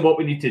firstly, what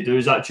we need to do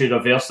is actually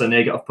reverse the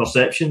negative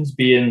perceptions,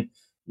 being,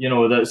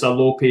 that it's a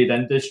low-paid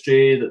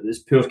industry, that there's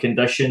poor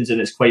conditions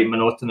and it's quite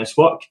monotonous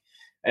work.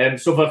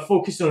 So if we're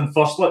focusing on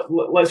first,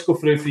 let's go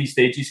through 3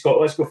 stages, Scott.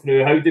 Let's go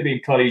through how do we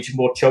encourage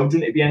more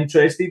children to be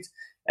interested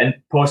in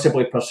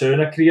possibly pursuing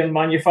a career in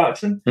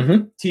manufacturing.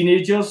 Mm-hmm.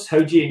 Teenagers,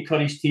 how do you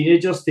encourage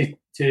teenagers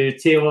to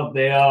tailor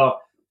their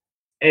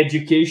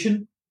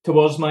education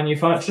towards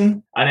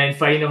manufacturing? And then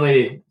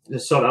finally, the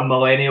sort of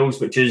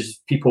millennials, which is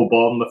people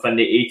born within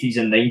the 80s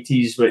and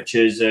 90s, which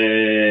is...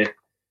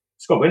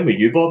 Scott, when were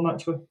you born,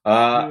 actually?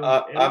 I'm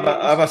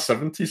a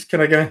 70s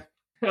kind of guy.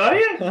 Are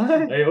you?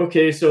 Right,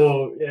 okay,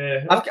 so...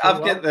 I've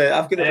got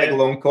the big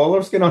long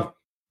collars going on.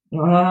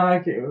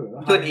 Okay.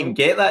 You don't even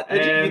get that,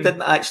 did you? You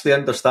didn't actually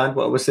understand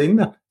what I was saying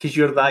there, because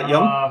you're that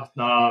young.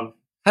 No.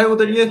 How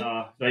old are you?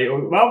 Right,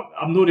 well,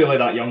 I'm not really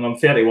that young. I'm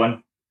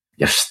 31.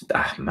 You're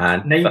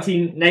man.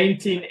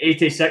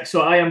 1986.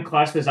 So I am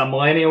classed as a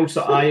millennial.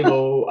 So I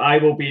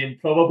will be in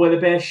probably the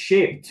best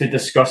shape to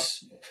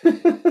discuss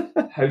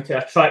how to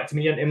attract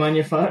me into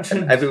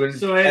manufacturing.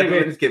 Everyone's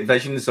got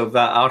visions of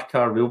that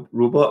Arcar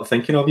robot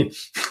thinking of you.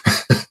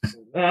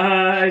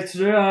 It's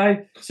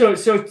true. So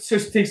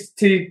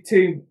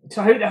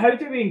how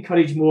do we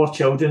encourage more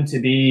children to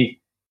be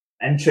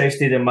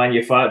interested in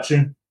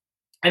manufacturing?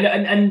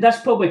 And this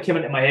probably came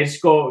into my head,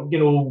 Scott.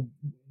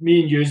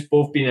 Me and you's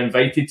both been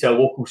invited to a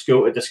local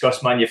school to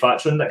discuss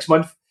manufacturing next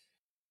month,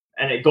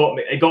 and it got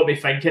me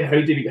thinking: how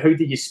do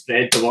you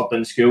spread the word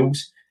in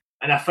schools?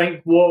 And I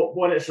think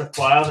what it's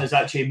requiring is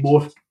actually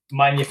more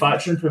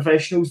manufacturing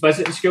professionals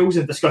visiting schools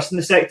and discussing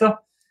the sector,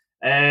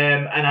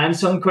 and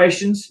answering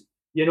questions.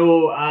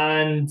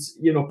 And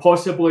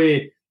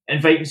possibly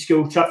inviting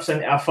school trips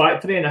into a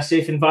factory in a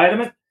safe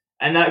environment,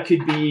 and that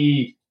could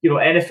be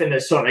anything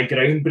that's sort of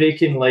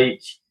groundbreaking,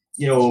 like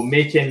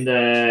making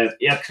the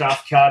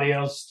aircraft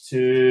carriers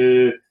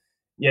to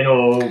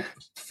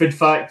food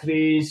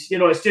factories.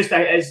 It's just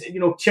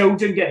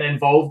children getting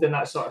involved in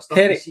that sort of stuff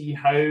to see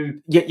how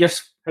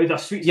their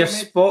sweets you're are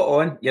made. Spot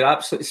on. You're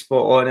absolutely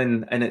spot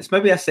on, and it's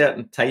maybe a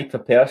certain type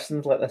of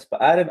person like this,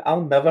 but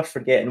I'll never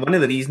forget. And one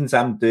of the reasons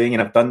I'm doing,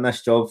 and I've done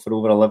this job for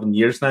over 11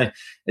 years now,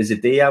 is the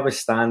day I was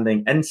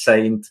standing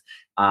inside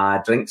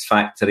a drinks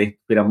factory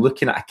where I'm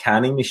looking at a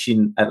canning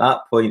machine. At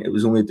that point, it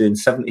was only doing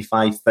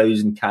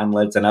 75,000 can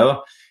lids an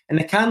hour. And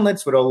the can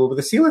lids were all over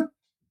the ceiling.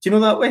 Do you know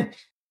that way?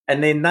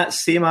 And then that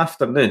same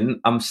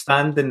afternoon, I'm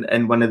standing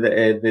in one of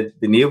the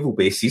naval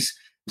bases,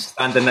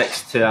 standing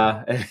next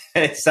to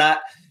it's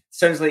that.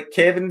 Sounds like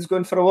Kevin's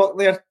going for a walk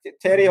there,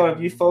 Terry, or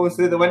have you fallen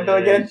through the window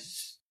again?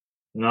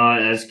 No,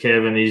 it is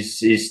Kevin.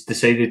 He's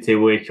decided to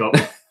wake up.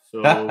 So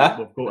we've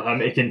got him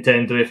to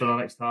contend with for the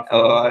next half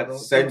hour. Oh,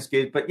 sounds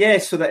good. But yeah,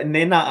 and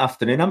then that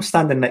afternoon, I'm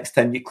standing next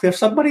to a nuclear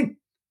submarine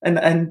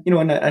and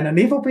in a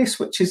naval base,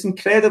 which is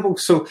incredible.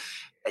 So,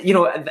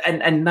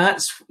 and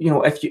that's,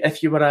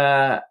 if you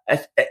were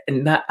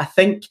I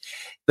think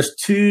there's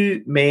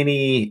too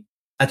many,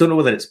 I don't know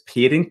whether it's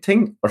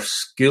parenting or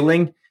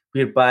schooling,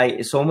 whereby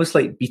it's almost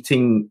like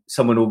beating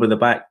someone over the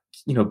back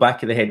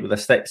of the head with a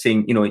stick,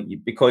 saying,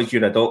 because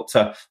you're a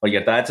doctor or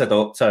your dad's a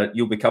doctor,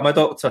 you'll become a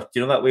doctor. Do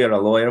you know that way, or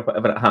a lawyer,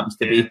 whatever it happens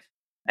to be?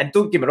 And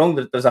don't get me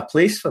wrong, there's a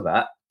place for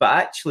that, but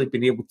actually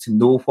being able to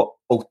know what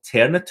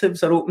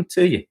alternatives are open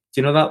to you, do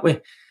you know that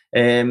way,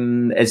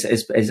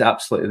 is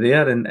absolutely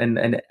there.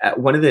 And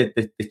one of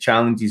the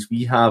challenges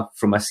we have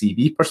from a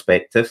CV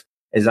perspective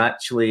is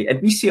actually,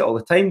 and we see it all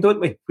the time, don't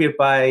we,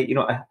 whereby,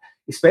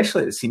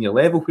 especially at the senior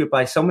level,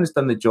 whereby someone's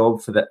done the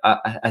job for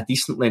a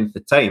decent length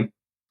of time,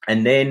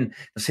 and then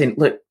they're saying,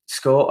 look,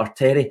 Scott or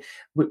Terry,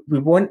 I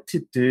want to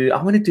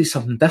do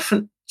something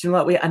different. Do you know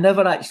that way? I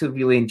never actually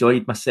really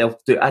enjoyed myself.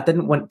 I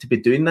didn't want to be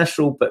doing this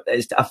role, but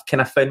I've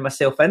kind of found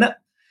myself in it.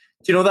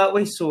 Do you know that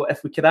way? So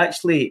if we could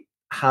actually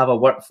have a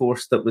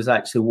workforce that was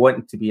actually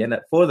wanting to be in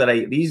it for the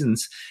right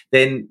reasons,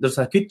 then there's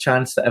a good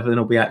chance that everything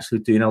will be actually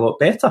doing a lot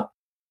better.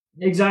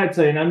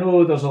 Exactly, and I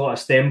know there's a lot of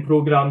STEM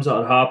programs that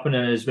are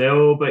happening as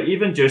well, but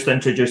even just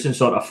introducing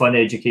sort of fun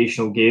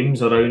educational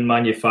games around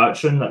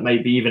manufacturing that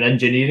might be even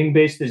engineering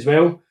based as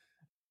well,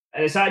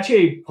 and it's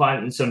actually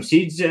planting some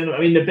seeds. And I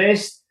mean,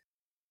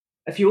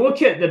 if you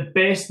look at the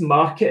best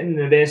marketing,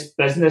 the best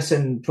business,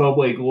 and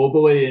probably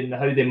globally, and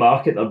how they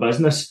market their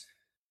business,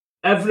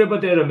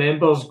 everybody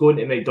remembers going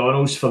to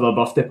McDonald's for their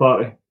birthday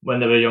party when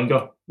they were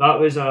younger.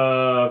 That was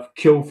a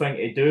cool thing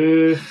to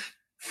do.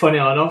 Funny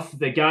enough,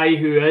 the guy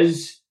who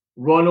is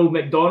Ronald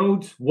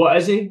McDonald, what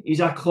is he? He's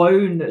a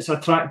clown. It's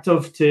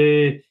attractive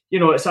to,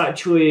 it's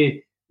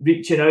actually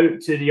reaching out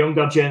to the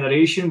younger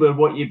generation, where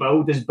what you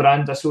build is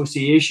brand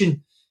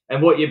association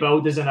and what you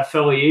build is an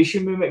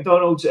affiliation with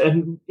McDonald's.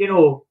 And,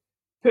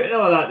 putting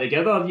all that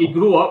together, you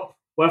grow up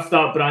with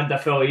that brand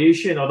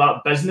affiliation or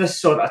that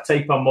business sort of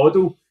type of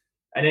model,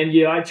 and then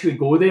you actually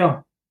go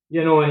there,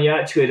 and you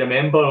actually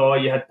remember,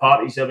 you had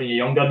parties when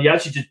you're younger, and you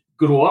actually just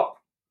grow up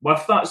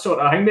with that sort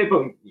of thing.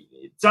 But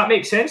does that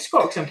make sense,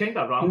 Scott? Because I'm kind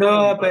of rambling.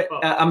 No, but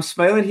I'm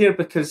smiling here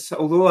because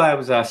although I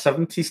was a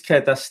 70s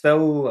kid, I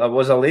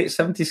was a late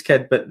 70s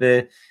kid, but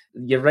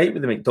you're right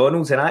with the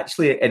McDonald's, and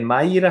actually in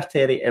my era,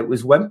 Terry, it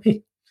was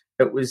Wimpy.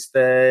 It was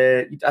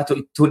I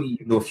don't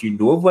even know if you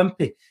know of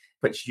Wimpy.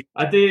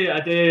 I do. I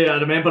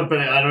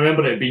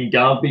remember it being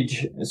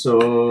garbage.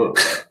 So,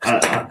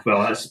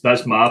 well,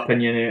 that's my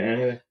opinion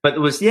anyway. But it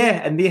was,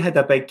 and they had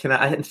a big kind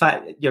of. In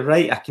fact, you're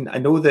right. I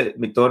know that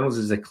McDonald's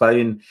is a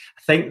clown.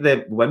 I think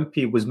that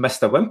Wimpy was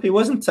Mr. Wimpy,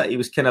 wasn't it? He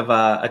was kind of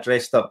a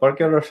dressed up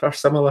burger or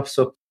similar.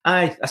 So,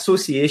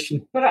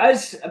 association. But it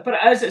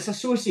is. It's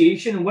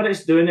association, and what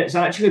it's doing, it's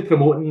actually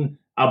promoting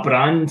a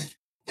brand.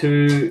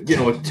 To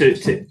because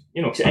at the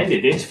end of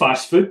the day, it's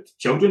fast food.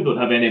 Children don't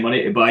have any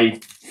money to buy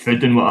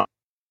food and what,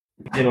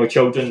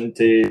 children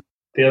to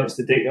parents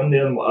to take them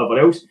there and whatever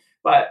else.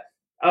 But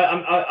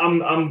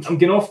I'm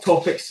getting off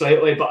topic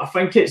slightly, but I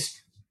think it's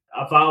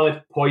a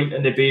valid point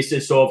on the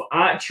basis of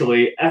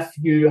actually, if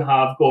you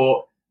have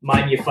got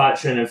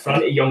manufacturing in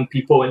front of young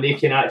people and they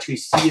can actually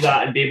see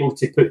that and be able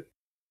to put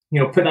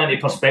that into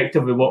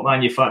perspective with what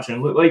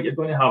manufacturing look like, you're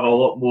going to have a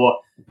lot more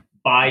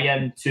buy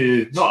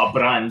into, not a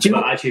brand,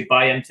 but actually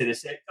buy into the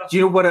sector. Do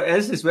you know what it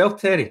is as well,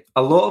 Terry?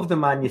 A lot of the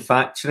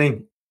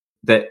manufacturing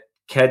that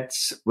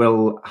kids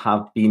will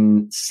have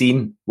been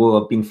seen will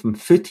have been from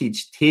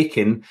footage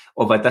taken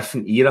of a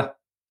different era.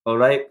 All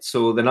right.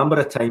 So the number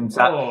of times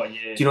do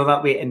you know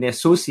that way? And the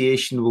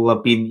association will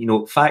have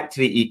been,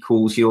 factory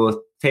equals,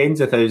 tens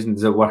of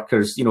thousands of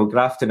workers,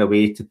 grafting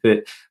away to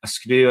put a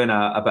screw in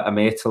a bit of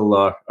metal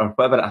or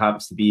whatever it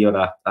happens to be, or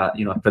a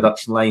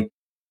production line.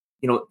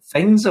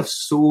 Things have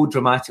so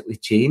dramatically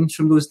changed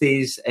from those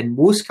days in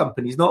most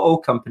companies, not all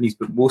companies,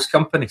 but most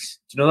companies.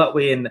 Do you know that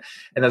way? And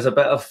there's a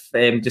bit of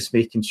just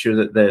making sure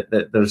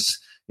that there's,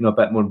 a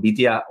bit more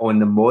media on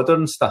the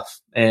modern stuff,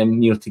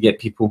 to get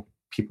people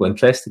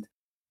interested.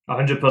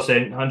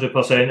 100%.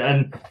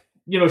 And,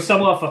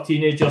 similar for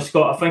teenagers,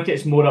 Scott, I think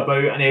it's more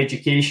about an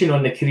education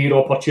on the career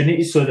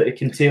opportunities so that it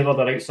can tailor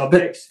the right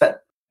subjects.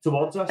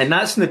 Towards us. And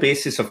that's on the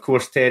basis, of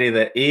course, Terry,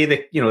 that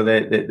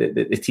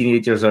the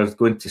teenagers are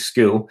going to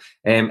school,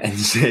 and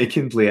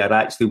secondly, are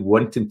actually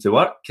wanting to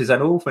work. Because I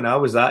know when I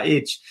was that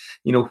age,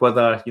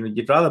 whether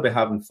you'd rather be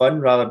having fun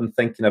rather than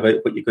thinking about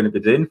what you're going to be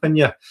doing when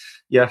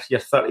you're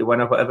 31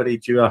 or whatever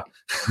age you are.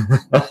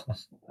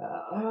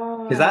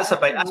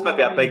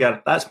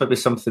 because that's maybe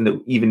something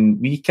that even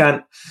we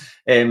can't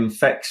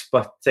fix.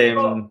 But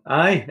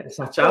it's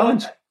a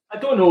challenge. I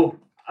don't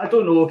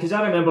know because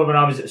I remember when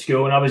I was at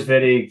school and I was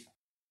very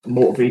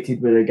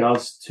motivated with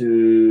regards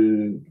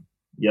to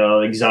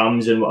your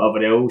exams and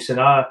whatever else, and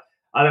I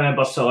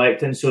remember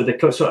selecting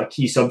the sort of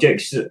key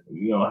subjects.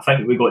 I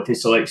think we got to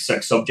select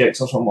 6 subjects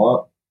or something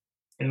like that.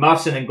 And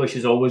maths and English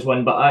is always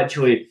one, but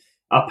actually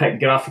I picked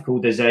graphical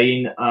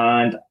design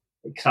and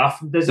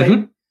craft design.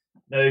 Mm-hmm.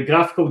 Now,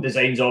 graphical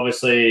design's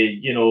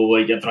obviously,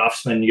 like your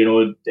draftsman,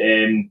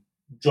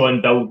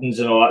 drawing buildings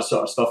and all that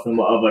sort of stuff and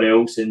whatever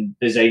else, and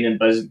designing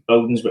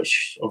buildings,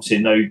 which obviously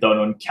now done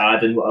on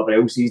CAD and whatever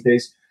else these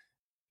days.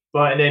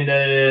 But and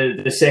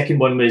then the second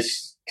one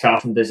was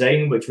craft and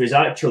design, which was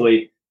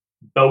actually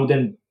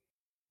building,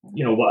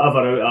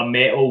 whatever out of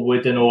metal,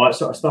 wood and all that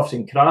sort of stuff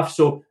in craft.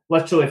 So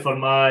literally for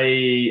my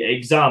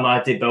exam, I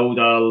had to build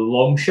a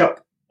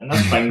longship, and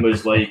this thing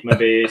was like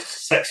maybe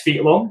 6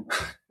 feet long,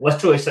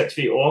 literally 6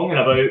 feet long and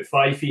about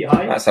 5 feet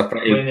high. That's a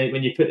pretty...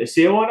 when you put the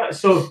sail on it.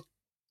 So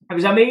it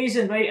was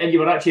amazing, right? And you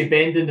were actually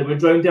bending the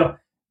wood round there.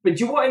 But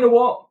do you want to know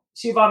what?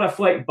 See, if I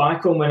reflect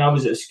back on when I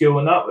was at school,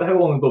 and that, how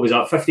long ago was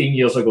that? 15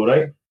 years ago,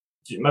 right?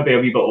 Maybe a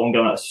wee bit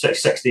longer, that's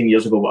 16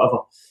 years ago,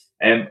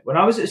 whatever. When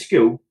I was at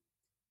school,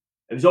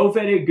 it was all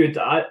very good.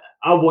 I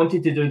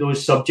wanted to do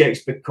those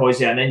subjects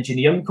because of an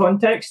engineering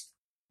context.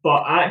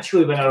 But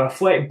actually, when I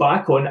reflect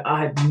back on it,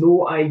 I had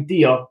no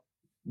idea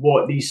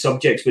what these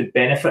subjects would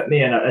benefit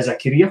me in as a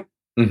career.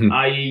 Mm-hmm.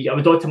 I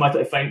would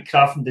automatically think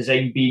craft and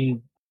design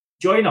being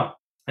joiner,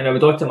 and I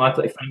would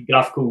automatically think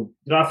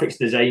graphics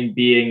design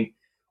being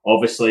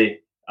obviously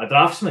a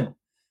draftsman.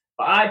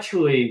 But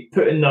actually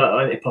putting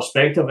that into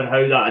perspective and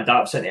how that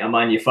adapts into a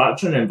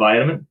manufacturing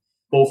environment,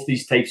 both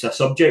these types of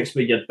subjects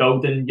where you're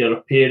building, you're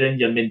repairing,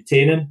 you're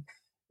maintaining,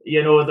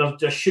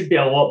 there should be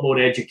a lot more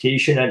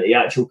education into the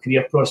actual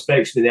career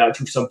prospects with the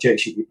actual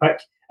subjects that you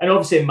pick. And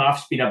obviously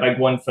maths been a big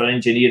one for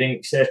engineering,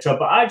 etc.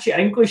 But actually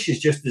English is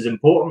just as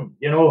important,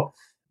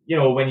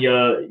 when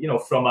you're,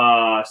 from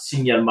a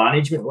senior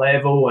management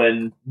level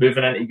and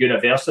moving into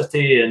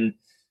university and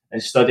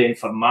studying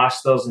for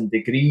masters and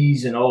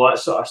degrees and all that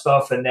sort of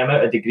stuff, and the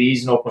amount of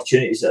degrees and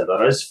opportunities that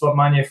there is for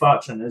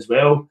manufacturing as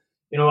well.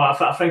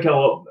 I think a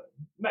lot,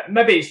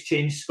 maybe it's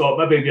changed, Scott,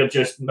 maybe we're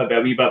just maybe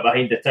a wee bit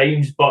behind the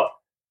times, but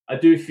I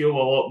do feel a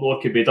lot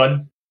more could be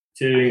done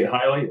to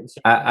highlight.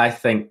 I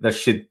think there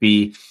should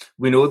be,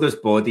 we know there's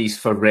bodies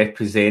for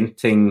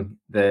representing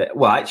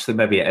actually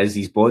maybe it is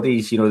these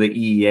bodies, the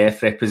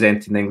EEF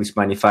representing English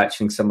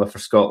manufacturing, similar for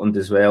Scotland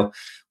as well,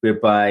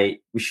 whereby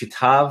we should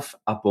have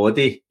a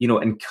body,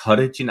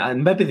 encouraging,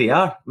 and maybe they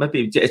are,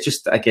 maybe it's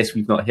just, I guess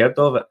we've not heard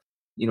of it,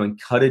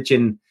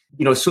 encouraging,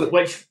 so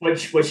which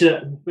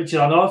is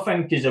another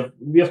thing, because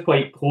we're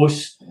quite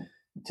close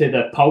to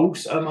the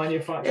pulse of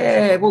manufacturing.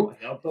 Yeah, well,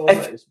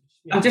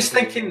 I'm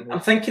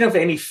thinking of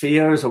any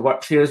fairs or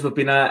work fairs we've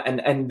been at,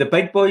 and the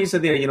big boys are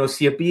there,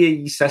 so your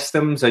BAE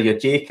Systems or your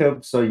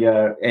Jacobs or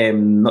your,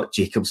 not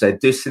Jacobs,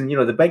 Doosan,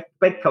 the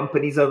big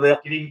companies are there.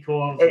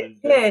 Greencore.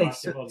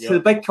 So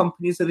the big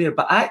companies are there,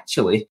 but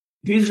actually,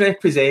 who's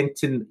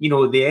representing, the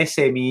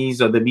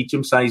SMEs or the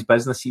medium-sized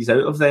businesses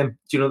out of them,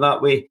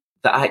 that way,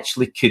 that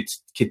actually could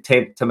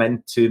tempt them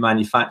into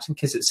manufacturing,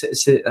 because it's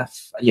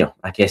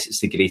I guess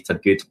it's the greater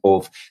good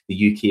of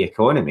the UK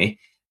economy.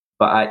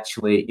 But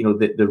actually,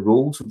 the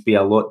roles would be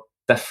a lot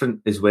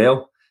different as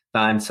well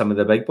than some of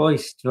the big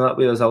boys. That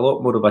way, there's a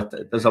lot more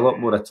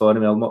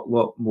autonomy, a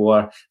lot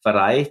more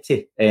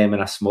variety in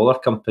a smaller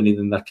company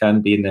than there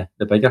can be in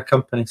the bigger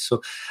companies.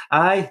 So,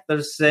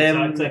 there's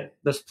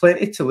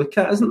plenty to look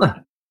at, isn't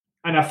there?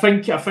 And I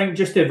think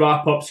just to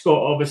wrap up,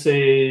 Scott,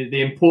 obviously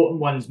the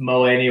important one's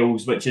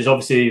millennials, which is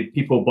obviously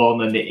people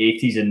born in the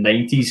 80s and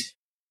 90s.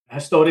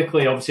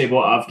 Historically, obviously,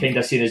 what I've kind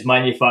of seen is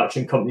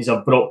manufacturing companies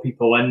have brought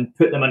people in,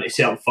 put them into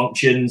certain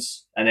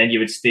functions, and then you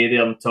would stay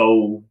there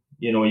until,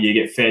 you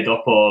get fed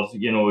up or,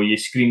 you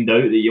screamed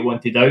out that you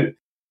wanted out.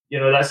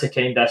 That's the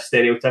kind of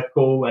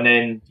stereotypical, and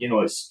then,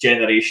 it's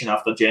generation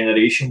after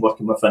generation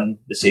working within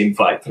the same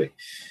factory,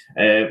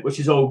 which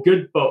is all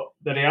good. But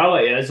the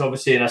reality is,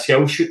 obviously, in a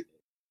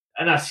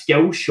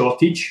skill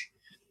shortage,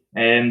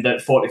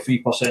 that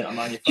 43% of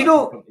manufacturing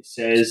companies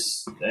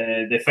says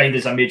they find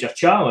as a major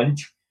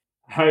challenge.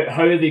 How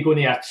are they going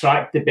to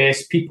attract the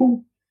best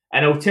people?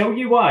 And I'll tell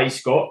you why,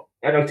 Scott,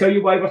 and I'll tell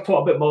you why we're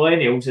talking about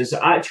millennials, is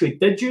that actually,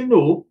 did you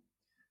know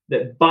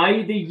that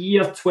by the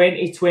year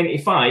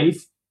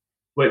 2025,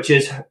 which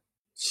is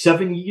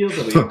 7 years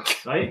away,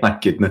 right? My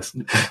goodness.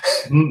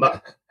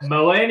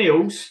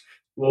 Millennials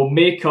will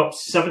make up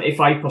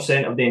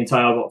 75% of the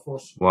entire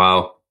workforce.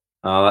 Wow.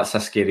 Oh, that's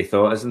a scary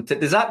thought, isn't it?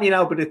 Does that mean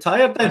I'll be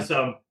retired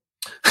then?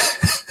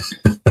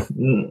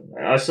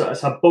 That's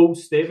a bold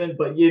statement,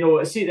 but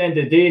see, at the end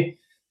of the day,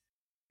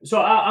 so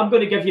I'm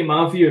going to give you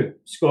my view,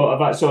 Scott, if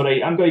that's all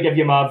right. I'm going to give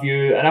you my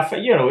view, and I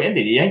think, at the end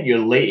of the day, I think you're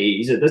late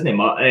 80s, it doesn't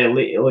matter,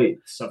 late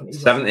 70s.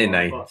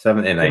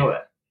 79.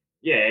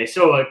 Yeah,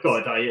 so,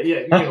 God,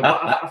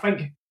 I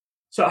think,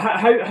 so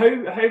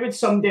how would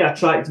somebody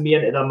attract me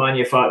into their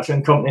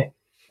manufacturing company?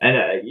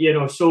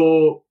 And,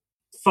 so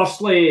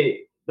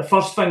firstly, the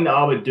first thing that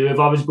I would do if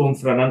I was going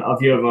for an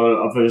interview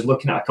or if I was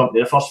looking at a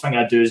company, the first thing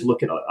I'd do is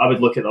I would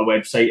look at their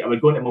website. I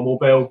would go into my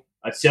mobile,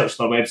 I'd search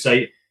their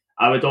website.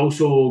 I would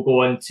also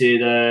go into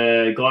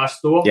the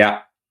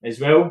Glassdoor as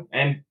well.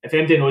 And if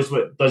anybody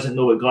doesn't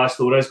know what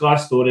Glassdoor is,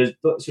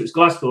 so it's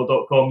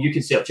glassdoor.com. You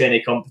can search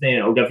any company and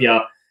it'll give you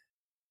a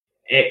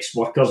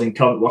ex-workers and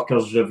current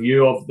workers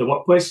review of the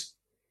workplace.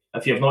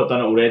 If you've not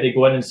done it already,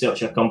 go in and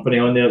search your company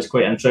on there. It's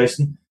quite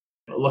interesting.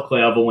 But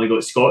luckily, I've only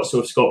got Scott, so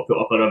if Scott put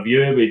up a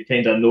review, we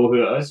kind of know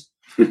who it is.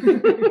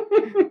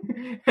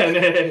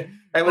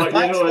 It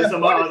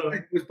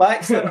was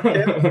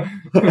Baxter.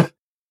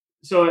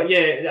 So,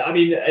 yeah, I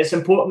mean, it's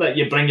important that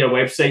you bring your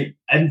website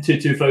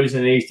into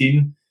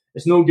 2018.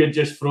 It's no good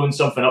just throwing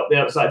something up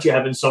there. It's actually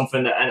having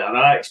something that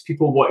interacts.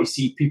 People want to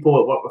see people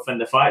that work within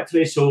the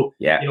factory. So,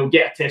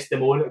 get a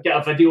testimonial, get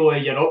a video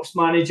of your ops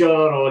manager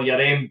or your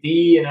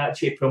MD and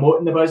actually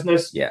promoting the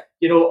business. Yeah.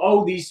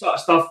 All these sort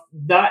of stuff,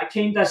 that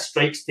kind of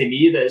strikes to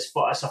me that it's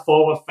a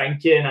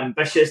forward-thinking,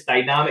 ambitious,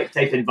 dynamic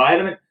type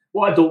environment.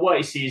 What I don't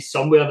want to see is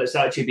somewhere that's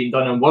actually been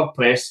done in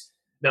WordPress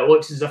that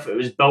looks as if it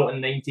was built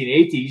in the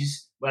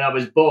 1980s when I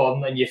was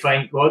born, and you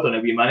think, well, I don't know,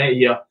 wee minute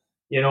here.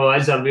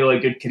 Is there really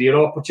good career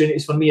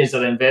opportunities for me? Is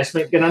there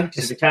investment going in?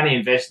 Because if you can't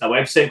invest in a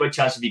website, what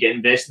chance have you get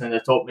investing in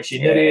the top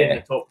machinery and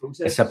the top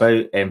process? It's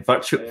about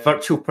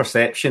virtual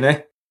perception,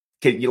 eh?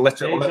 You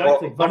literally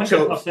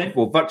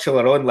virtual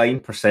or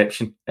online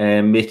perception,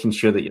 making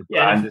sure that your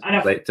brand is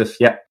reflective.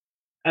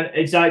 And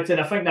exactly,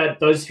 and I think that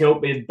does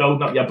help with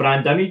building up your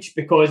brand image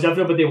because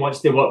everybody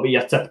wants to work with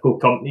your typical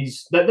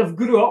companies that they've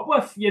grew up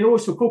with.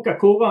 So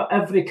Coca-Cola,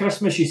 every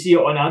Christmas you see it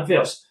on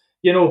adverts.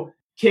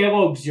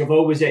 Kellogg's, you've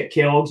always had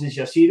Kellogg's as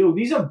your cereal.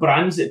 These are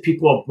brands that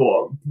people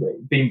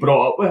have been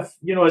brought up with.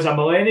 As a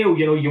millennial,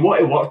 you want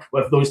to work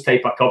with those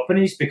type of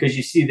companies because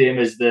you see them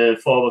as the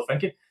forward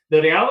thinking.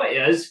 The reality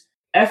is,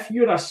 if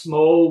you're a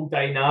small,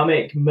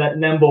 dynamic,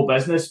 nimble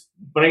business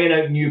bringing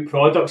out new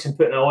products and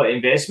putting a lot of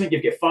investment,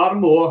 you've got far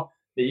more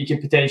that you can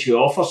potentially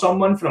offer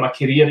someone from a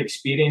career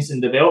experience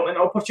and development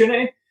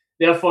opportunity.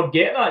 Therefore,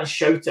 get that and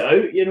shout it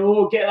out.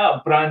 Get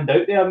that brand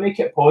out there, make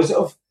it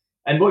positive.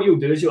 And what you'll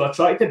do is you'll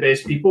attract the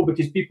best people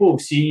because people will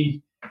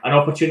see an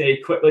opportunity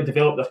to quickly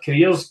develop their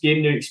careers,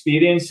 gain new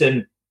experience,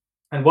 and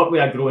work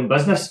with a growing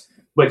business,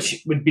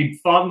 which would be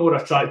far more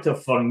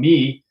attractive for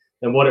me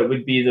than what it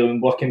would be than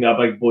working with a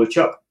big blue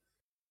chip.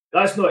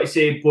 That's not to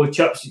say blue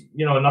chips,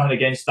 nothing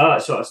against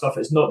that sort of stuff.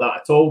 It's not that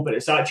at all, but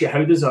it's actually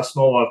how does a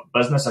smaller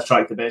business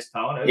attract the best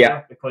talent out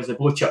there? Because the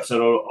blue chips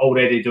are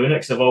already doing it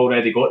because they've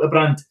already got the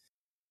brand.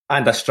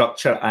 And the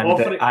structure and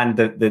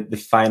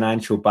the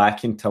financial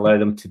backing to allow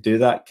them to do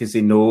that because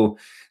they know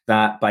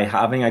that by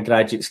having a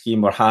graduate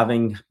scheme or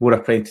having more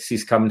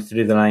apprentices coming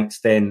through the ranks,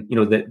 then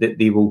that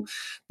they will,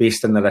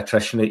 based on their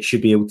attrition rate,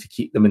 should be able to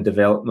keep them and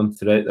develop them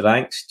throughout the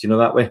ranks. Do you know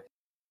that way?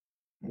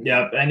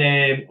 Yeah,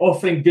 and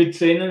offering good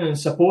training and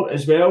support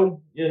as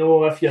well.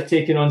 If you're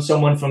taking on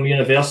someone from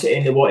university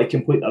and they want to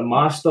complete their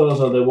masters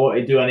or they want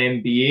to do an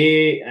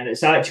MBA, and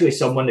it's actually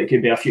someone that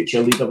could be a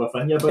future leader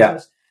within your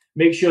business,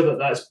 make sure that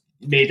that's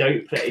made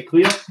out pretty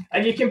clear.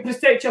 And you can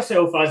protect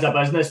yourself as a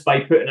business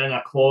by putting in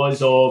a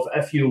clause of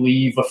if you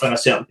leave within a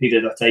certain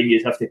period of time,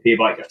 you'd have to pay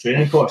back your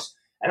training costs.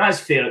 And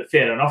that's fair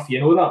enough,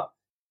 that.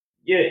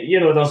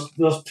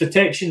 There's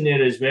protection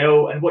there as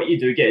well. And what you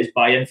do get is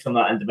buy-in from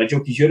that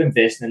individual because you're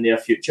investing in their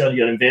future,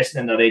 you're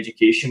investing in their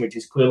education, which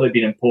has clearly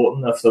been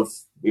important if they've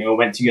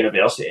went to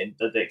university and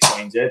did X,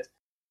 Y, and Z.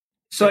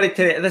 Sorry,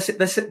 Terry, this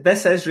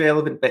is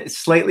relevant, but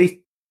it's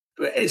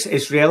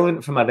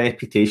relevant from a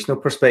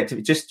reputational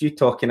perspective. Just you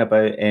talking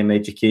about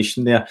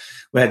education there.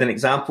 We had an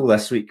example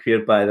this week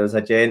whereby there's a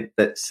gent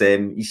that's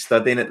he's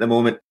studying at the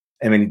moment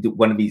and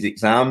one of his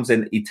exams,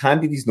 and he'd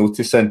handed his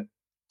notice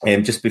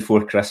in just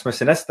before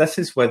Christmas. And this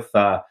is with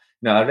a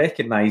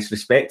recognised,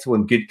 respectable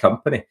and good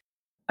company.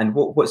 And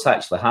what's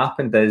actually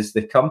happened is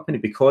the company,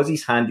 because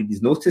he's handed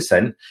his notice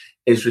in,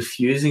 is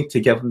refusing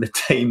to give him the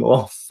time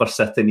off for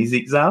sitting his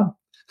exam.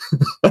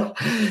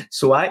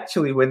 So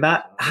actually when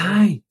that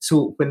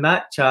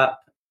chap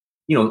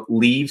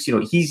leaves,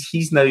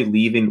 he's now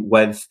leaving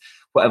with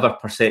whatever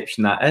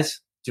perception that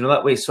is. Do you know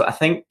that way? So I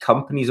think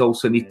companies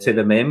also need to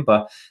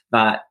remember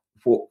that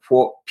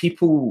what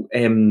people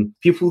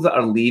that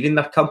are leaving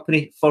their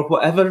company for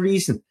whatever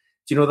reason,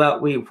 do you know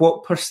that way,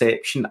 what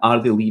perception are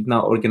they leaving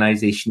that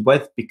organisation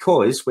with?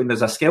 Because when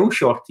there's a skill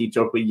shortage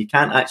or where you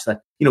can't actually,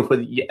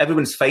 where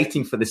everyone's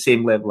fighting for the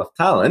same level of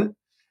talent,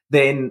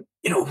 then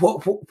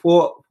what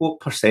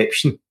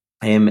perception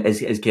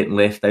is getting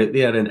left out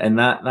there, and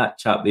that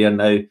chap there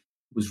now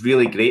was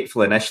really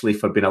grateful initially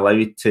for being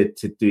allowed to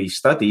do his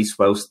studies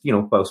whilst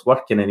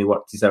working, and he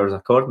worked his hours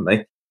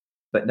accordingly.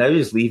 But now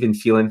he's leaving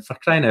feeling, for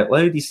crying out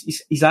loud,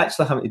 he's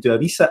actually having to do a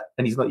resit,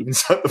 and he's not even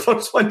sat the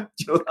first one. Do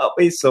you know that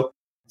way? So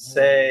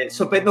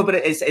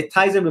it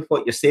ties in with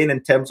what you're saying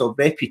in terms of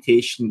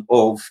reputation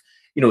of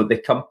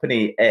the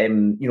company,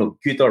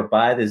 good or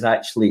bad, is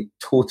actually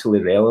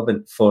totally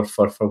relevant for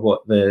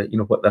what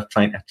what they're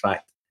trying to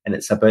attract, and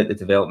it's about the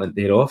development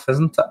thereof,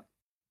 isn't it?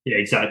 Yeah,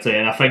 exactly.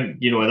 And I think,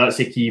 that's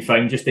the key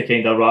thing, just to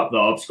kind of wrap that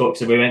up, Scott,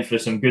 because we went through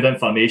some good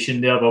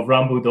information there. We've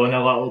rambled on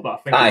a little,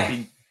 but I think it's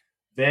been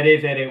very,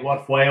 very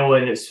worthwhile,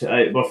 and it's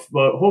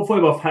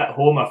hopefully we've hit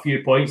home a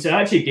few points. It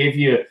actually gave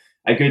you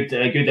a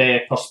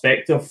good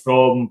perspective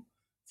from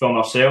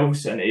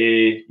ourselves and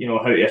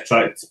how to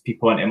attract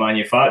people into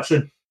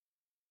manufacturing.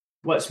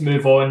 Let's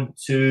move on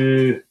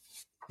to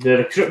the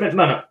recruitment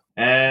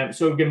minute.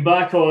 So going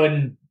back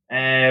on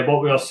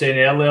what we were saying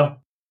earlier.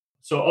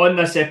 So on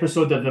this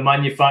episode of the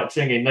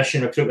Manufacturing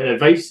Ignition Recruitment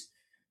Advice,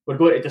 we're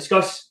going to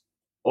discuss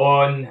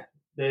on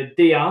the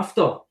day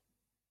after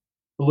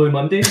Blue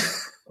Monday,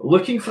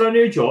 looking for a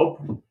new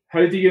job,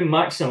 how do you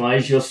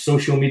maximise your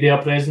social media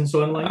presence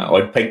online?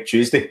 On Pink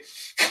Tuesday.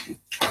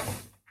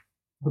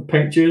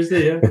 Pink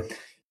Tuesday, yeah.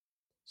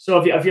 So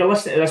if you're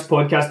listening to this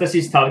podcast, this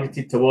is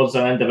targeted towards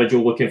an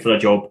individual looking for a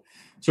job.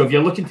 So if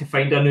you're looking to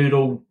find a new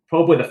role,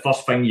 probably the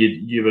first thing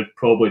you would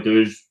probably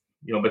do is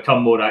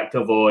become more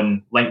active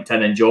on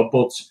LinkedIn and job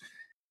boards.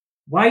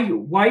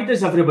 Why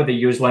does everybody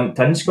use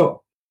LinkedIn,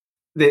 Scott?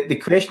 The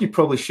question you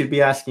probably should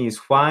be asking is,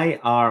 why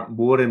are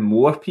more and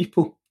more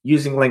people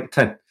using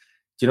LinkedIn?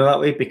 Do you know that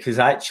way? Because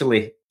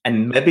actually,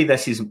 and maybe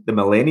this is the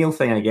millennial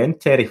thing again,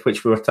 Terry,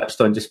 which we were touched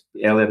on just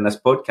earlier in this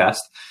podcast,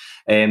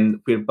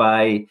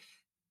 whereby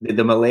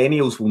the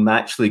millennials will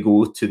naturally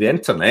go to the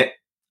internet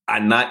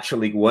and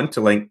naturally go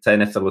onto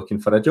LinkedIn if they're looking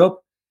for a job.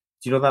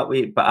 Do you know that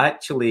way? But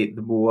actually,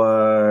 the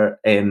more,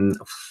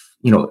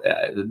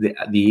 the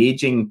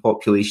aging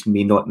population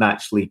may not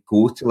naturally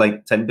go to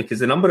LinkedIn, because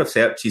the number of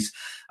searches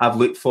I've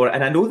looked for,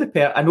 and I know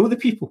the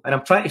people, and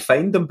I'm trying to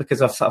find them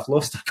because I've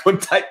lost their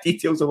contact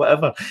details or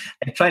whatever,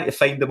 and trying to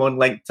find them on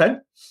LinkedIn,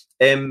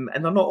 and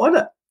they're not on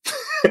it.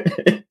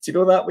 Do you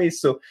know that way?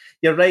 So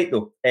you're right,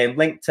 though.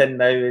 LinkedIn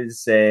now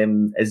is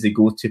the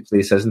go-to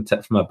place, isn't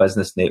it, from a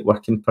business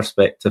networking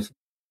perspective?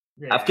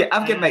 Yeah,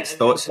 I've got mixed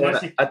thoughts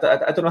on it. I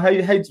don't know, how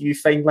do you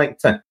find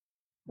LinkedIn?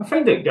 I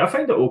find it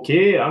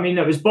okay. I mean,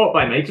 it was bought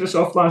by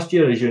Microsoft last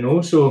year, as you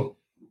know, so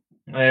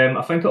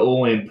I think it'll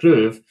only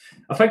improve.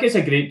 I think it's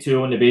a great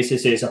tool on the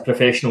basis that it's a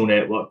professional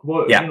network.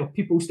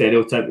 People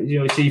stereotype. So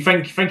you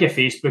think of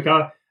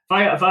Facebook.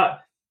 If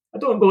I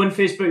don't go on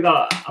Facebook,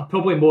 that I'm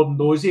probably more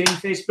nosy on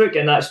Facebook,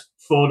 and that's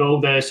for all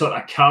the sort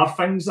of car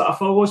things that I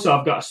follow. So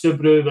I've got a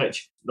Subaru,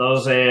 which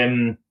there's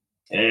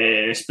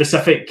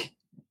specific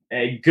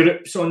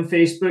groups on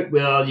Facebook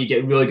where you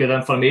get really good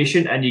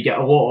information, and you get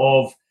a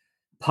lot of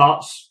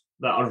parts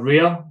that are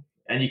rare,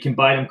 and you can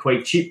buy them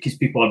quite cheap because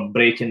people are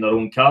breaking their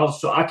own cars.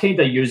 So I kind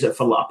of use it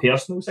for like a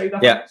personal side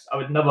of things. I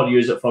would never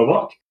use it for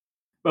work.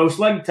 Whilst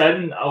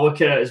LinkedIn, I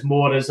look at it as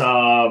more as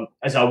a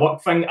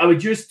work thing. I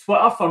would use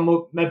Twitter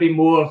for maybe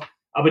more.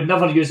 I would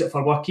never use it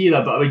for work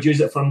either, but I would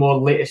use it for more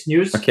latest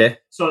news. Okay.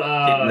 Sort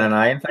of keeping an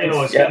eye on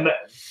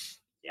things.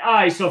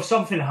 So if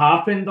something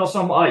happened or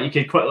something like that, you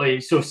could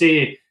quickly. So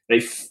say,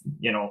 like,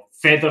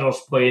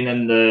 Federer's playing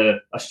in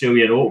the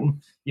Australian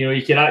Open.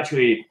 You could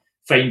actually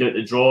find out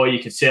the draw. You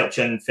could search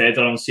in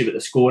Federer and see what the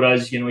score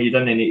is. You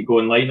didn't need to go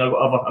online or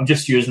whatever. I'm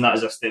just using that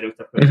as a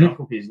stereotypical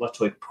example because he's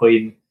literally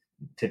playing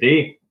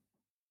today.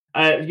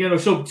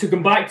 So to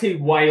come back to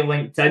why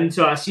LinkedIn,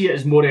 so I see it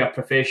as more of a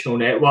professional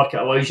network. It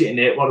allows you to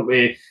network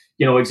with,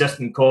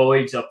 existing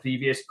colleagues or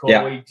previous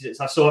colleagues. It's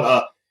a sort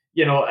of,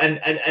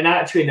 and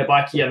actually in the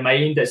back of your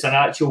mind, it's an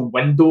actual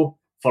window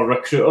for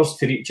recruiters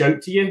to reach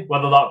out to you,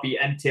 whether that be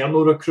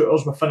internal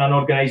recruiters within an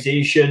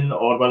organisation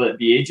or whether it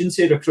be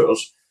agency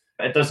recruiters.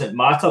 It doesn't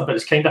matter, but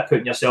it's kind of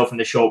putting yourself in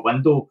the shop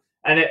window.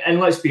 And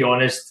let's be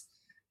honest,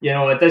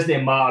 it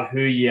doesn't matter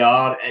who you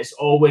are. It's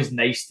always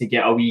nice to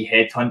get a wee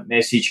headhunt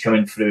message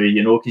coming through,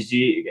 because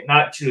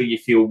you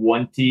feel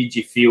wanted,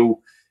 you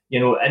feel,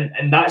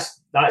 and that's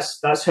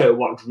how it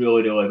works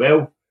really, really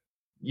well.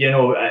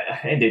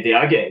 At the end of the day,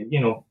 I get,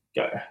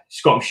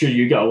 Scott, I'm sure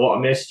you get a lot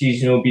of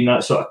messages, being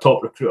that sort of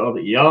top recruiter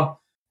that you are,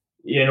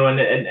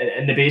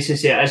 and the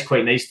basis, it is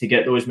quite nice to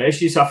get those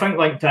messages. So I think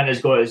LinkedIn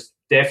has got its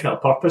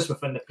definite purpose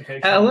within the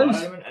professional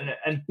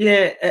environment.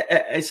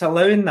 It's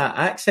allowing that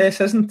access,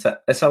 isn't it?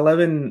 It's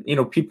allowing,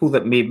 people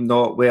that may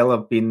not well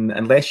have been,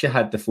 unless you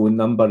had the phone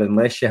number,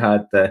 unless you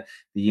had the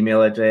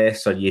email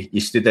address, or you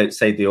stood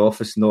outside the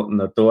office knocking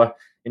their door,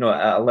 it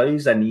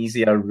allows an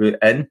easier route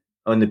in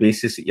on the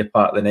basis that you're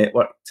part of the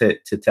network to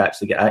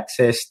actually get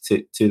access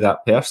to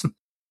that person,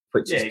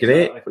 which is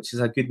great, exactly. Which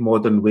is a good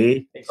modern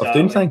way of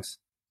doing things.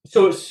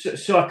 So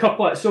that's how I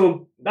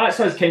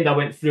kind of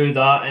went through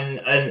that,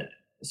 and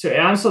so to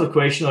answer the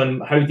question on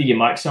how do you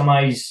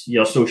maximise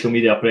your social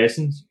media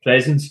presence,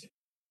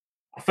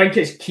 I think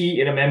it's key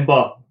to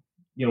remember,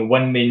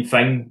 one main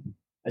thing,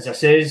 as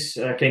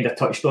I kind of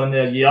touched on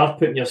there, you are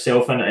putting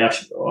yourself in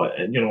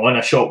on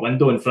a shop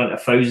window in front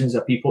of thousands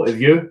of people to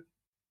view.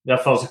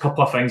 Therefore, there's a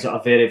couple of things that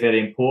are very, very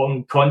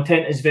important.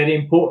 Content is very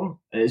important,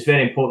 and it's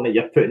very important that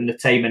you're putting the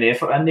time and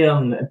effort in there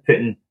and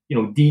putting,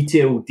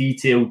 detail.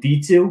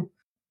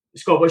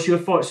 Scott, what's your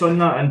thoughts on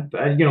that? And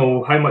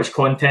how much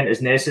content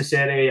is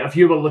necessary? If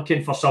you were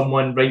looking for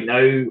someone right now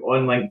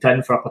on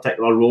LinkedIn for a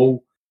particular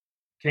role,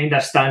 kind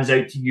of stands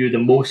out to you the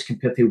most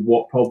compared to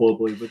what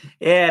probably wouldn't?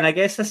 Yeah, and I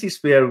guess this is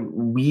where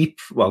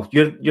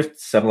you're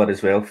similar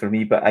as well for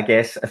me, but I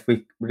guess if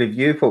we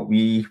review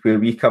where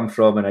we come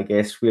from, and I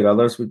guess where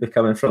others would be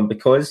coming from,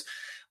 because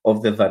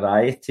of the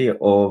variety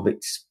of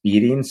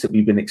experience that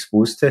we've been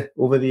exposed to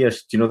over the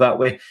years. Do you know, that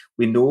way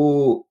we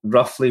know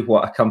roughly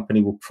what a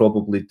company will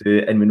probably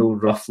do, and we know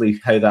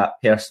roughly how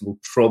that person will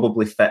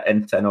probably fit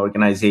into an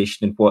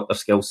organisation and what their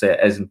skill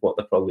set is and what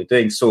they're probably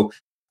doing. So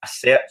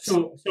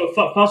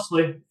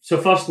firstly,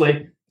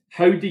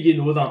 how do you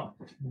know that?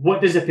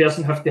 What does a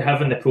person have to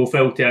have in the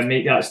profile to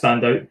make that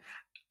stand out?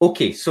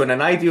 Okay, so in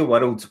an ideal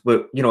world,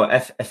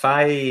 if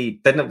I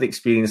didn't have the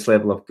experience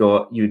level I've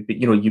got, you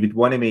would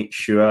want to make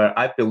sure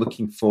I'd be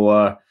looking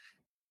for,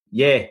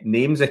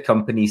 names of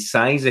company,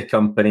 size of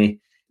company,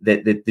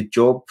 the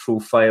job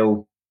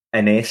profile,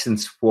 in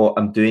essence, what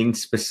I'm doing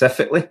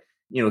specifically.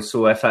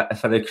 So if a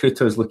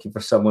recruiter is looking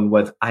for someone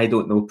with, I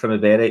don't know,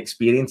 Primavera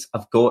experience,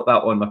 I've got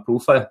that on my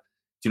profile.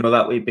 Do you know,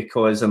 that way?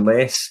 Because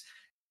unless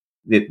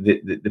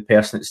the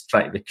person that's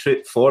trying to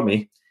recruit for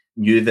me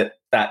knew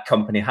that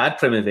company had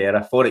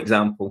Primavera, for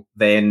example,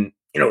 then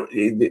they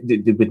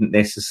wouldn't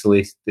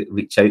necessarily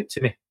reach out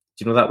to me. Do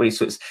you know, that way?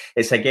 So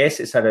it's I guess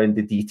it's around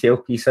the detail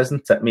piece,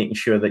 isn't it? Making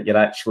sure that you're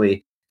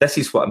actually, this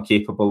is what I'm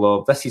capable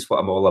of, this is what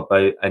I'm all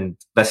about, and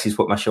this is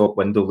what my shop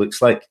window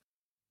looks like.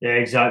 Yeah,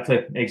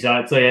 exactly,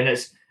 and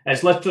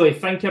it's literally,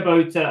 think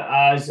about it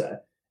as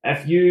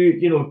if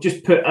you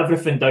just put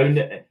everything down.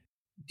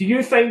 Do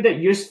you find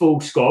it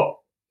useful, Scott,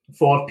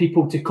 for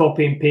people to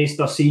copy and paste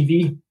their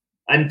CV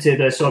into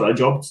the sort of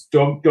job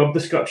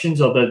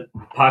descriptions or the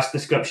past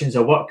descriptions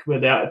of work,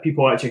 where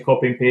people actually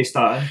copy and paste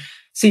that in?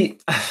 See,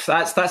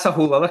 that's a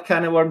whole other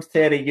can of worms,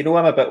 Terry.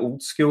 I'm a bit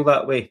old school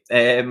that way.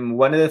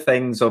 One of the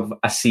things of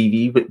a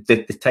CV,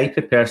 the type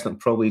of person that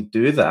probably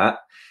do that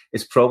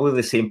is probably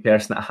the same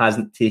person that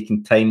hasn't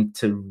taken time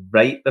to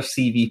write their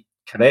CV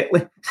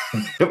correctly,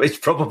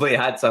 which probably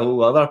adds a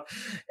whole other,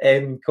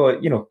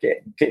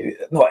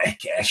 not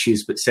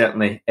issues, but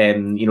certainly,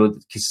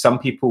 because some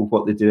people,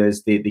 what they do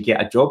is they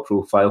get a job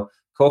profile,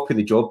 copy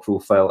the job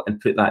profile and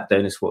put that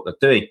down as what they're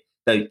doing.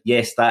 Now,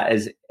 yes, that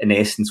is in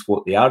essence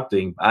what they are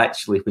doing, but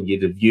actually when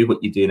you review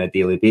what you do on a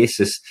daily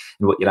basis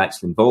and what you're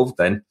actually involved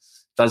in,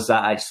 does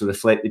that actually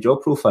reflect the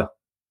job profile?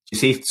 You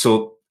see,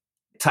 so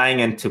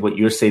tying into what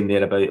you're saying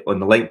there about on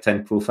the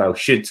LinkedIn profile,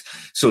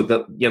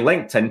 your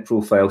LinkedIn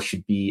profile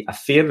should be a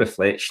fair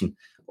reflection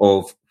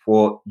of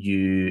what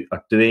you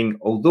are doing,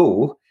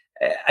 although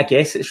I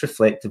guess it's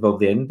reflective of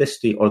the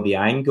industry or the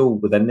angle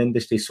within the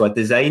industry. So a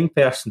design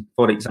person,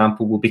 for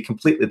example, will be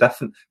completely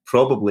different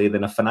probably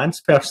than a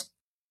finance person.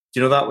 Do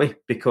you know, that way?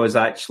 Because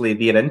actually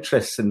their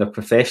interests and their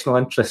professional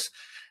interests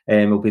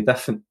will be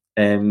different.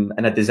 And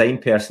a design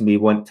person may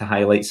want to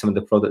highlight some of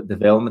the product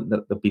development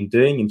that they've been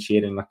doing and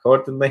sharing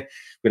accordingly,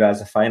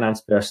 whereas a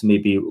finance person may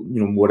be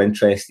more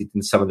interested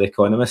in some of the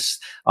economists'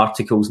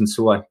 articles and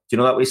so on. Do you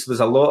know, that way? So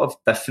there's a lot of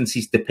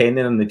differences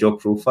depending on the job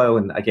profile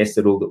and I guess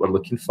the role that we're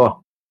looking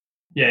for.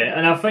 Yeah,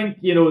 and I think,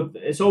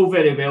 it's all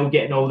very well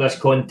getting all this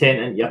content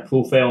into your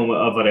profile and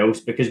whatever else,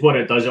 because what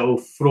it does, it will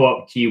throw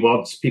up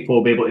keywords. People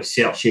will be able to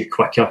search you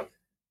quicker.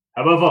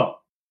 However,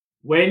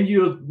 when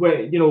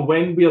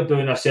we're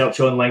doing a search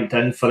on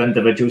LinkedIn for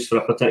individuals for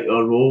a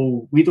particular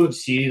role, we don't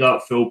see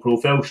that full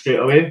profile straight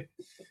away.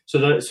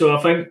 So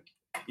I think,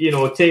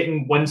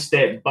 taking one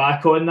step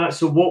back on that.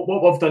 So what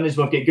we've done is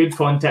we've got good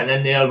content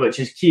in there, which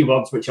is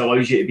keywords, which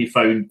allows you to be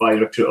found by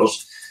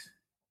recruiters.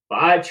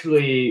 But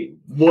actually,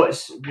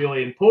 what's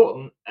really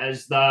important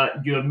is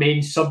that your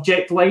main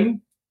subject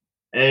line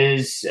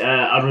is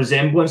a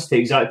resemblance to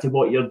exactly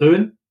what you're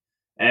doing,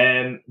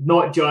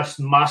 not just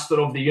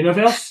master of the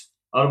universe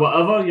or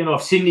whatever.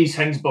 I've seen these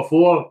things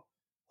before,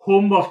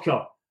 home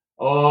worker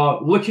or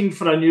looking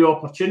for a new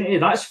opportunity.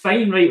 That's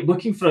fine, right?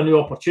 Looking for a new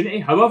opportunity.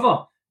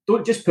 However,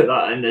 don't just put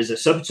that in as a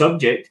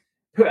subject.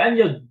 Put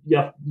in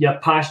your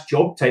past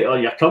job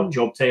title, your current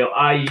job title,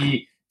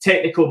 i.e.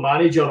 technical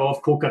manager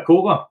of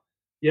Coca-Cola.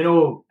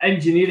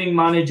 Engineering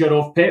manager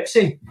of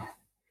Pepsi,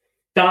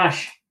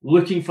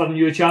 looking for a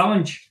new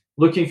challenge,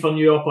 looking for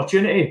new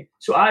opportunity.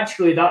 So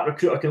actually that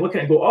recruiter can look at it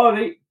and go, all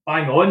right,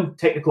 bang on,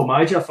 technical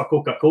manager for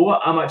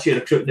Coca-Cola. I'm actually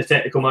recruiting the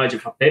technical manager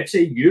for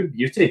Pepsi. You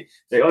beauty.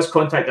 Right, let's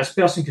contact this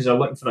person because they're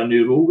looking for a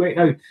new role right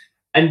now.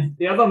 And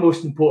the other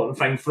most important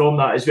thing from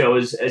that as well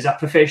is a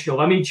professional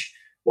image.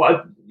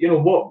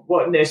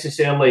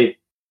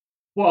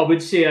 What I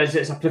would say is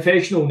it's a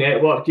professional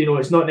network.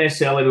 It's not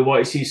necessarily we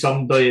want to see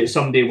somebody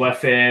with,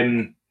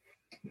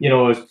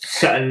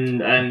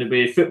 sitting and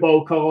with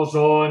football colours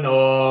on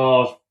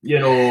or,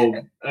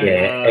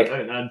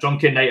 a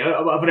drunken night out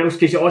or whatever else,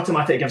 because it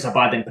automatically gives a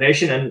bad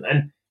impression. And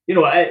at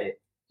the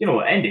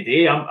end of the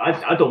day,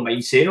 I don't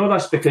mind saying all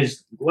this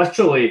because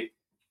literally,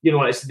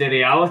 it's the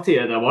reality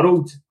of the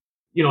world.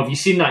 If you've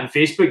seen that on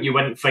Facebook, you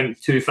wouldn't think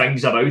two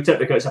things about it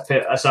because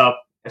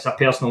it's a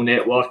personal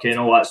network and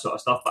all that sort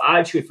of stuff. But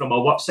actually, from a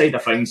work side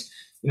of things,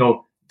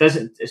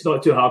 it's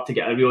not too hard to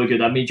get a really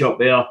good image up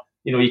there.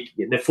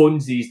 The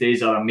phones these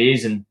days are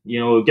amazing.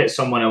 Get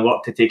someone at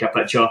work to take a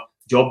picture.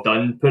 job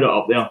done, put it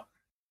up there.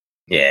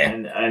 Yeah,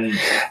 and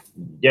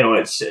you know,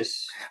 it's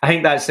I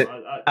think that's it.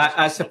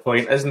 That's the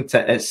point, isn't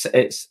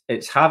it?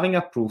 It's having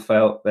a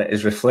profile that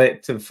is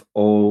reflective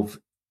of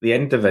the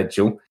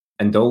individual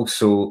and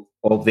also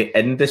of the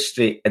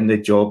industry and the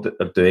job that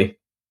they're doing.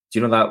 Do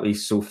you know that way?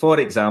 So, for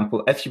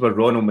example, if you were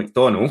Ronald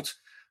McDonald,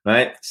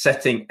 right,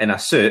 sitting in a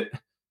suit,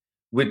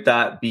 would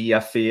that be a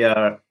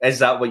fair? Is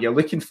that what you're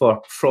looking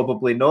for?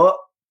 Probably not.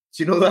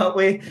 Do you know that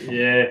way?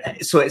 Yeah.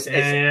 So it's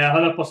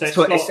 100%.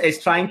 So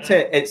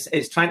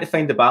it's trying to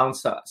find the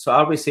balance. So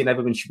are we saying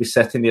everyone should be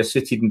sitting there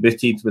suited and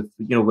booted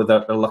with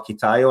their lucky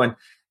tie on?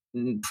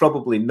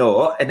 Probably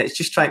not. And it's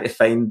just trying to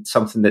find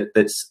something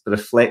that's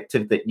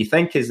reflective, that you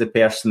think is the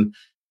person,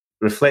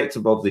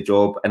 reflective of the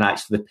job, and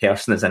actually the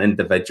person as an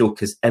individual,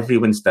 because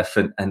everyone's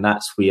different, and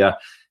that's where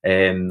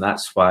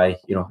that's why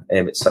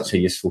it's such a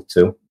useful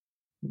tool.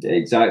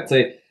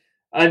 Exactly.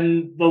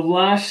 And the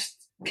last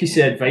piece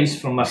of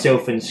advice from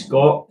myself and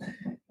Scott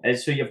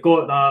is, so you've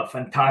got that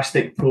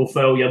fantastic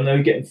profile, you're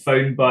now getting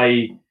found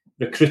by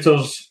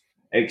recruiters,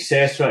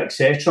 etc.,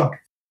 etc.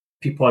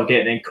 People are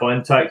getting in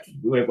contact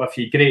with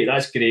you. Great,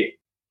 that's great.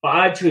 But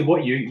actually,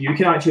 what you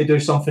can actually do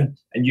something,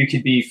 and you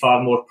could be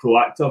far more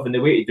proactive. And the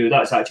way to do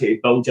that is actually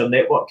to build your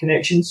network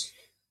connections.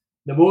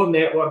 The more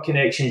network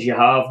connections you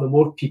have, the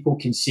more people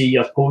can see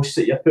your posts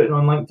that you're putting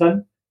on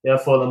LinkedIn.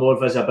 Therefore, the more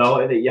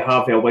visibility that you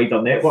have in a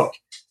wider network.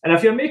 And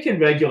if you're making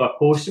regular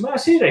posts, when I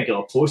say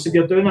regular posts, if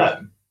you're doing it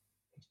a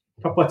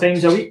couple of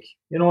times a week,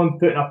 and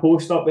putting a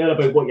post up there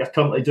about what you're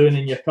currently doing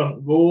in your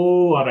current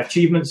role or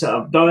achievements that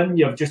I've done,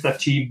 you've just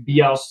achieved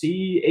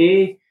BRC,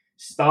 A,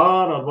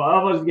 star, or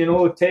whatever,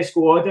 Tesco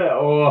audit,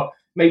 or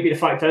maybe the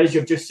fact is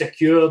you've just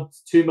secured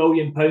 £2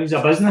 million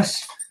of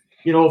business,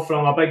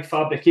 from a big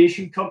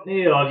fabrication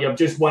company, or you've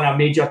just won a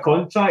major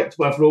contract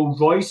with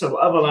Rolls-Royce or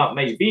whatever that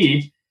might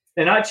be,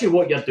 then actually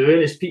what you're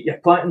doing is you're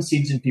planting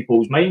seeds in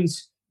people's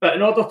minds. But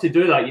in order to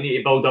do that, you need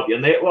to build up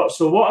your network.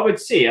 So what I would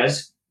say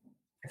is,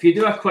 if you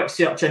do a quick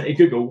search into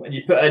Google and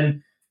you put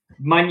in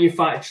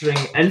manufacturing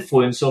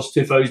influencers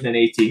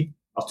 2018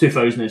 or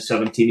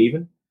 2017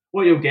 even,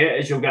 what you'll get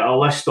is you'll get a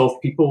list of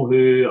people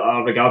who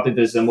are regarded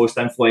as the most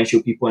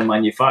influential people in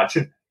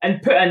manufacturing,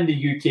 and put in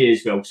the UK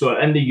as well. So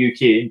in the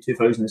UK in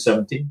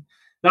 2017.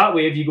 That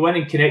way, if you go in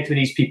and connect with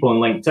these people on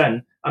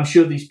LinkedIn, I'm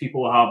sure these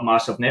people will have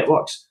massive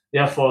networks.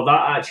 Therefore,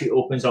 that actually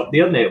opens up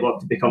their network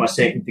to become a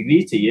second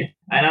degree to you.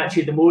 And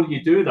actually, the more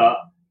you do that,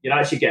 you're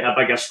actually getting a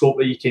bigger scope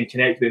where you can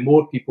connect with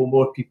more people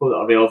that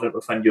are relevant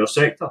within your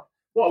sector.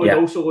 What I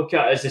would also look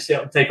at is the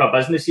certain type of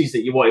businesses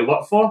that you want to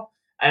work for,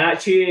 and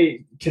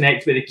actually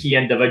connect with the key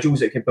individuals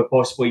that could be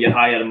possibly your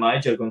hiring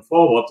manager going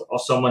forward, or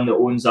someone that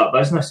owns that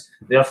business.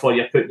 Therefore,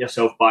 you're putting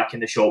yourself back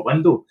in the shop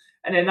window.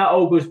 And then that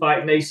all goes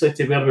back nicely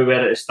to where we were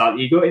at the start.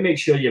 You've got to make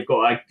sure you've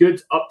got a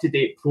good,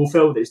 up-to-date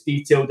profile that's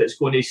detailed, that's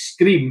going to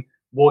scream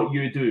what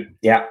you do.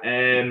 Yeah.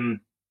 And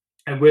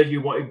where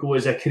you want to go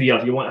as a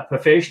career. You want a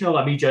professional,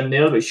 a media in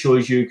there that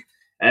shows you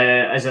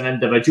as an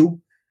individual.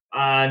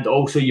 And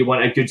also you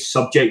want a good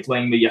subject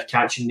line where you're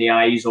catching the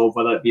eyes of,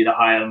 whether it be the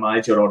hiring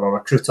manager or a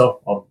recruiter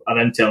or an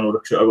internal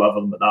recruiter,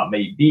 whatever that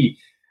might be.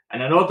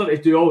 And in order to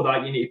do all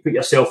that, you need to put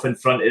yourself in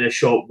front of the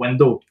shop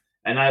window.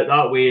 And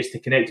that way is to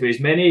connect with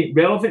as many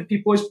relevant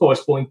people as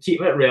possible and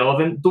keep it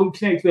relevant. Don't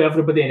connect with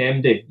everybody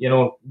in MD.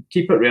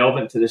 Keep it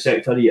relevant to the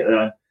sector that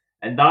you're in.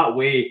 And that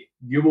way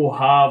you will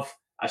have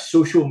a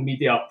social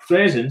media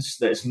presence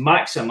that's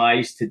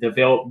maximised to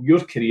develop your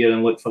career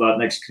and look for that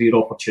next career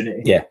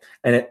opportunity. Yeah,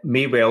 and it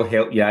may well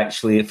help you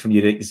actually from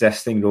your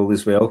existing role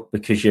as well,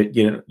 because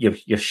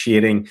you're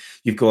sharing.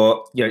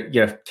 You're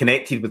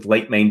connected with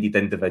like-minded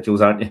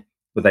individuals, aren't you,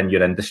 within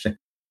your industry?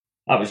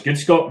 That was good,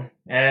 Scott.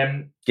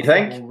 Do you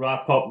think? We'll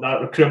wrap up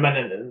that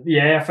recruitment.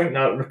 Yeah, I think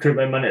that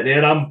recruitment minute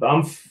there. I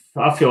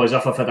feel as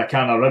if I've had a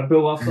can of Red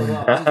Bull after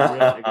that. I'm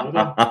ready to go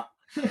there.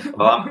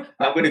 Well,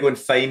 I'm going to go and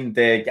find.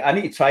 I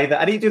need to try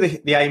that. I need to do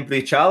the Iron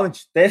Brew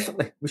challenge.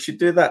 Definitely, we should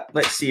do that.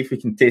 Let's see if we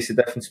can taste the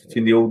difference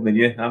between the old and the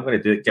new. I'm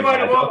going to do it.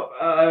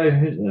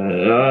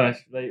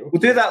 We'll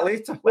do that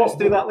later. Let's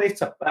do that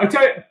later.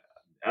 Okay.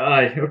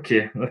 Aye.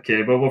 Okay.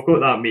 Well, we've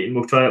got that meeting.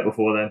 We'll try it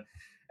before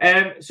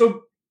then.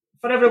 So,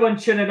 for everyone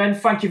tuning in,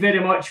 thank you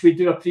very much. We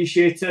do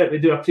appreciate it. We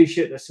do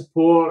appreciate the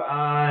support.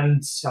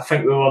 And I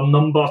think we were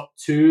number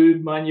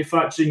 2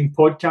 manufacturing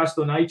podcast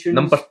on iTunes.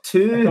 Number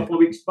 2? A couple of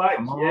weeks back.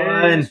 Come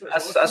on.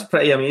 That's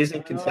pretty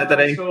amazing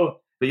considering.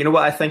 But you know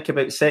what I think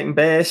about second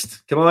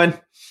best? Come on.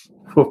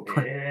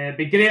 It'd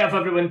be great if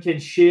everyone can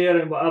share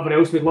and whatever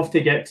else. We'd love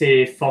to get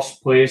to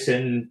first place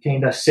and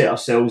kind of set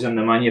ourselves in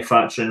the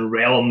manufacturing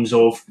realms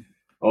of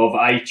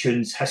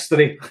iTunes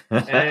history,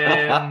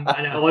 and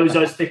it allows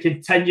us to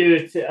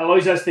continue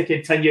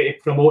to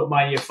promote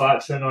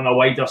manufacturing on a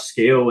wider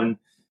scale, and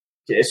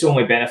it's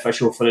only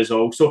beneficial for us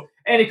all. So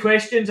any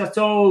questions at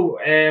all,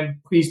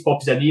 please pop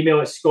us an email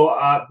at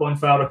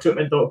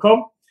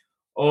scott@bonfirerecruitment.com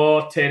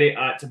or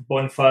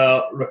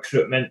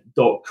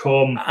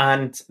terry@bonfirerecruitment.com.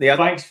 And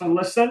thanks for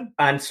listening.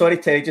 And sorry,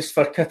 Terry, just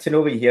for cutting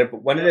over you here,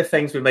 but one of the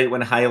things we might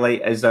want to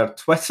highlight is our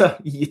Twitter.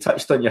 You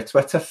touched on your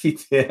Twitter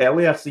feed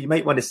earlier, so you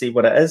might want to see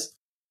what it is.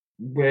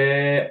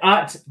 we're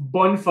at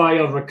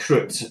Bonfire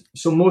Recruit.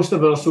 So most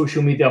of our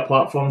social media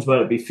platforms,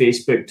 whether it be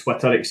Facebook,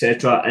 Twitter,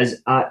 etc.,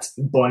 is at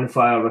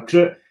Bonfire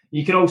Recruit.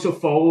 You can also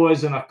follow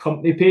us on our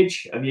company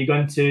page. If you go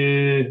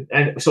into,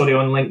 on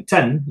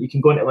LinkedIn, you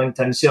can go into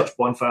LinkedIn, search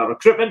Bonfire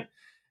Recruitment.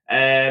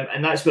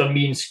 And that's where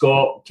me and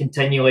Scott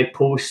continually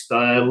post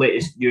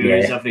latest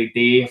news every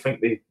day. I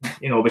think we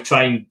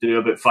try and do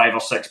about 5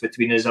 or 6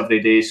 between us every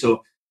day.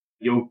 So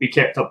you'll be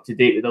kept up to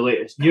date with the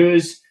latest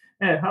news.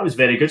 Yeah, that was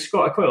very good,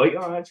 Scott. I quite like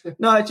that, actually.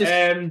 No,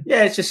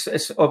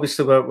 it's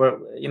obviously we're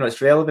it's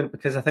relevant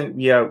because I think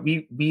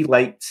we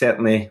like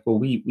certainly. Well,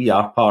 we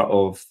are part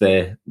of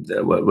the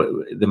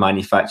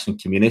manufacturing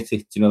community.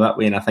 Do you know that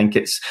way? And I think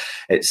it's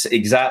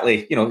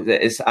exactly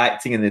it's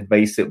acting in the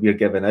advice that we're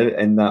giving out,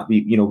 and that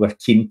we're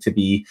keen to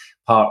be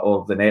part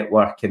of the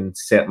network and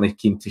certainly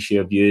keen to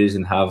share views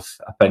and have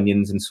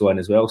opinions and so on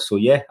as well. So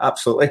yeah,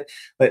 absolutely.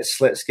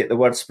 Let's get the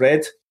word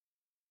spread.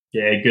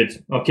 Yeah,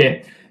 good.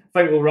 Okay. I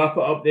think we'll wrap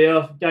it up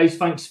there. Guys,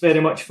 thanks very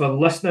much for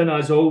listening.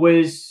 As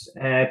always,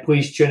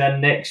 please tune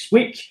in next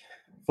week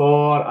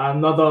for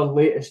another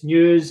latest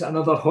news,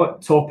 another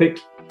hot topic,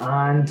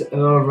 and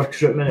our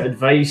recruitment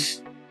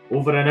advice.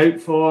 Over and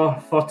out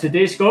for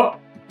today, Scott.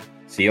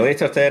 See you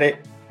later, Terry.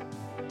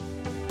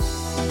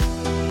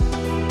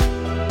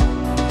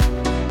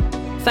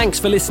 Thanks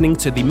for listening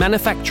to the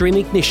Manufacturing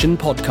Ignition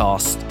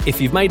podcast. If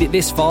you've made it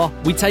this far,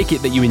 we take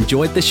it that you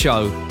enjoyed the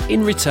show.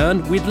 In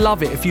return, we'd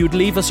love it if you'd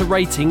leave us a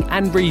rating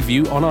and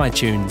review on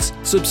iTunes.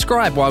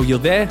 Subscribe while you're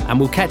there, and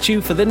we'll catch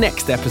you for the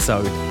next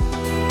episode.